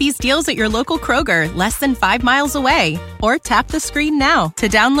 Shop these deals at your local Kroger, less than 5 miles away. Or tap the screen now to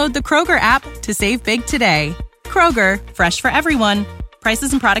download the Kroger app to save big today. Kroger, fresh for everyone.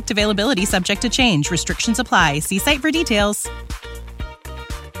 Prices and product availability subject to change. Restrictions apply. See site for details.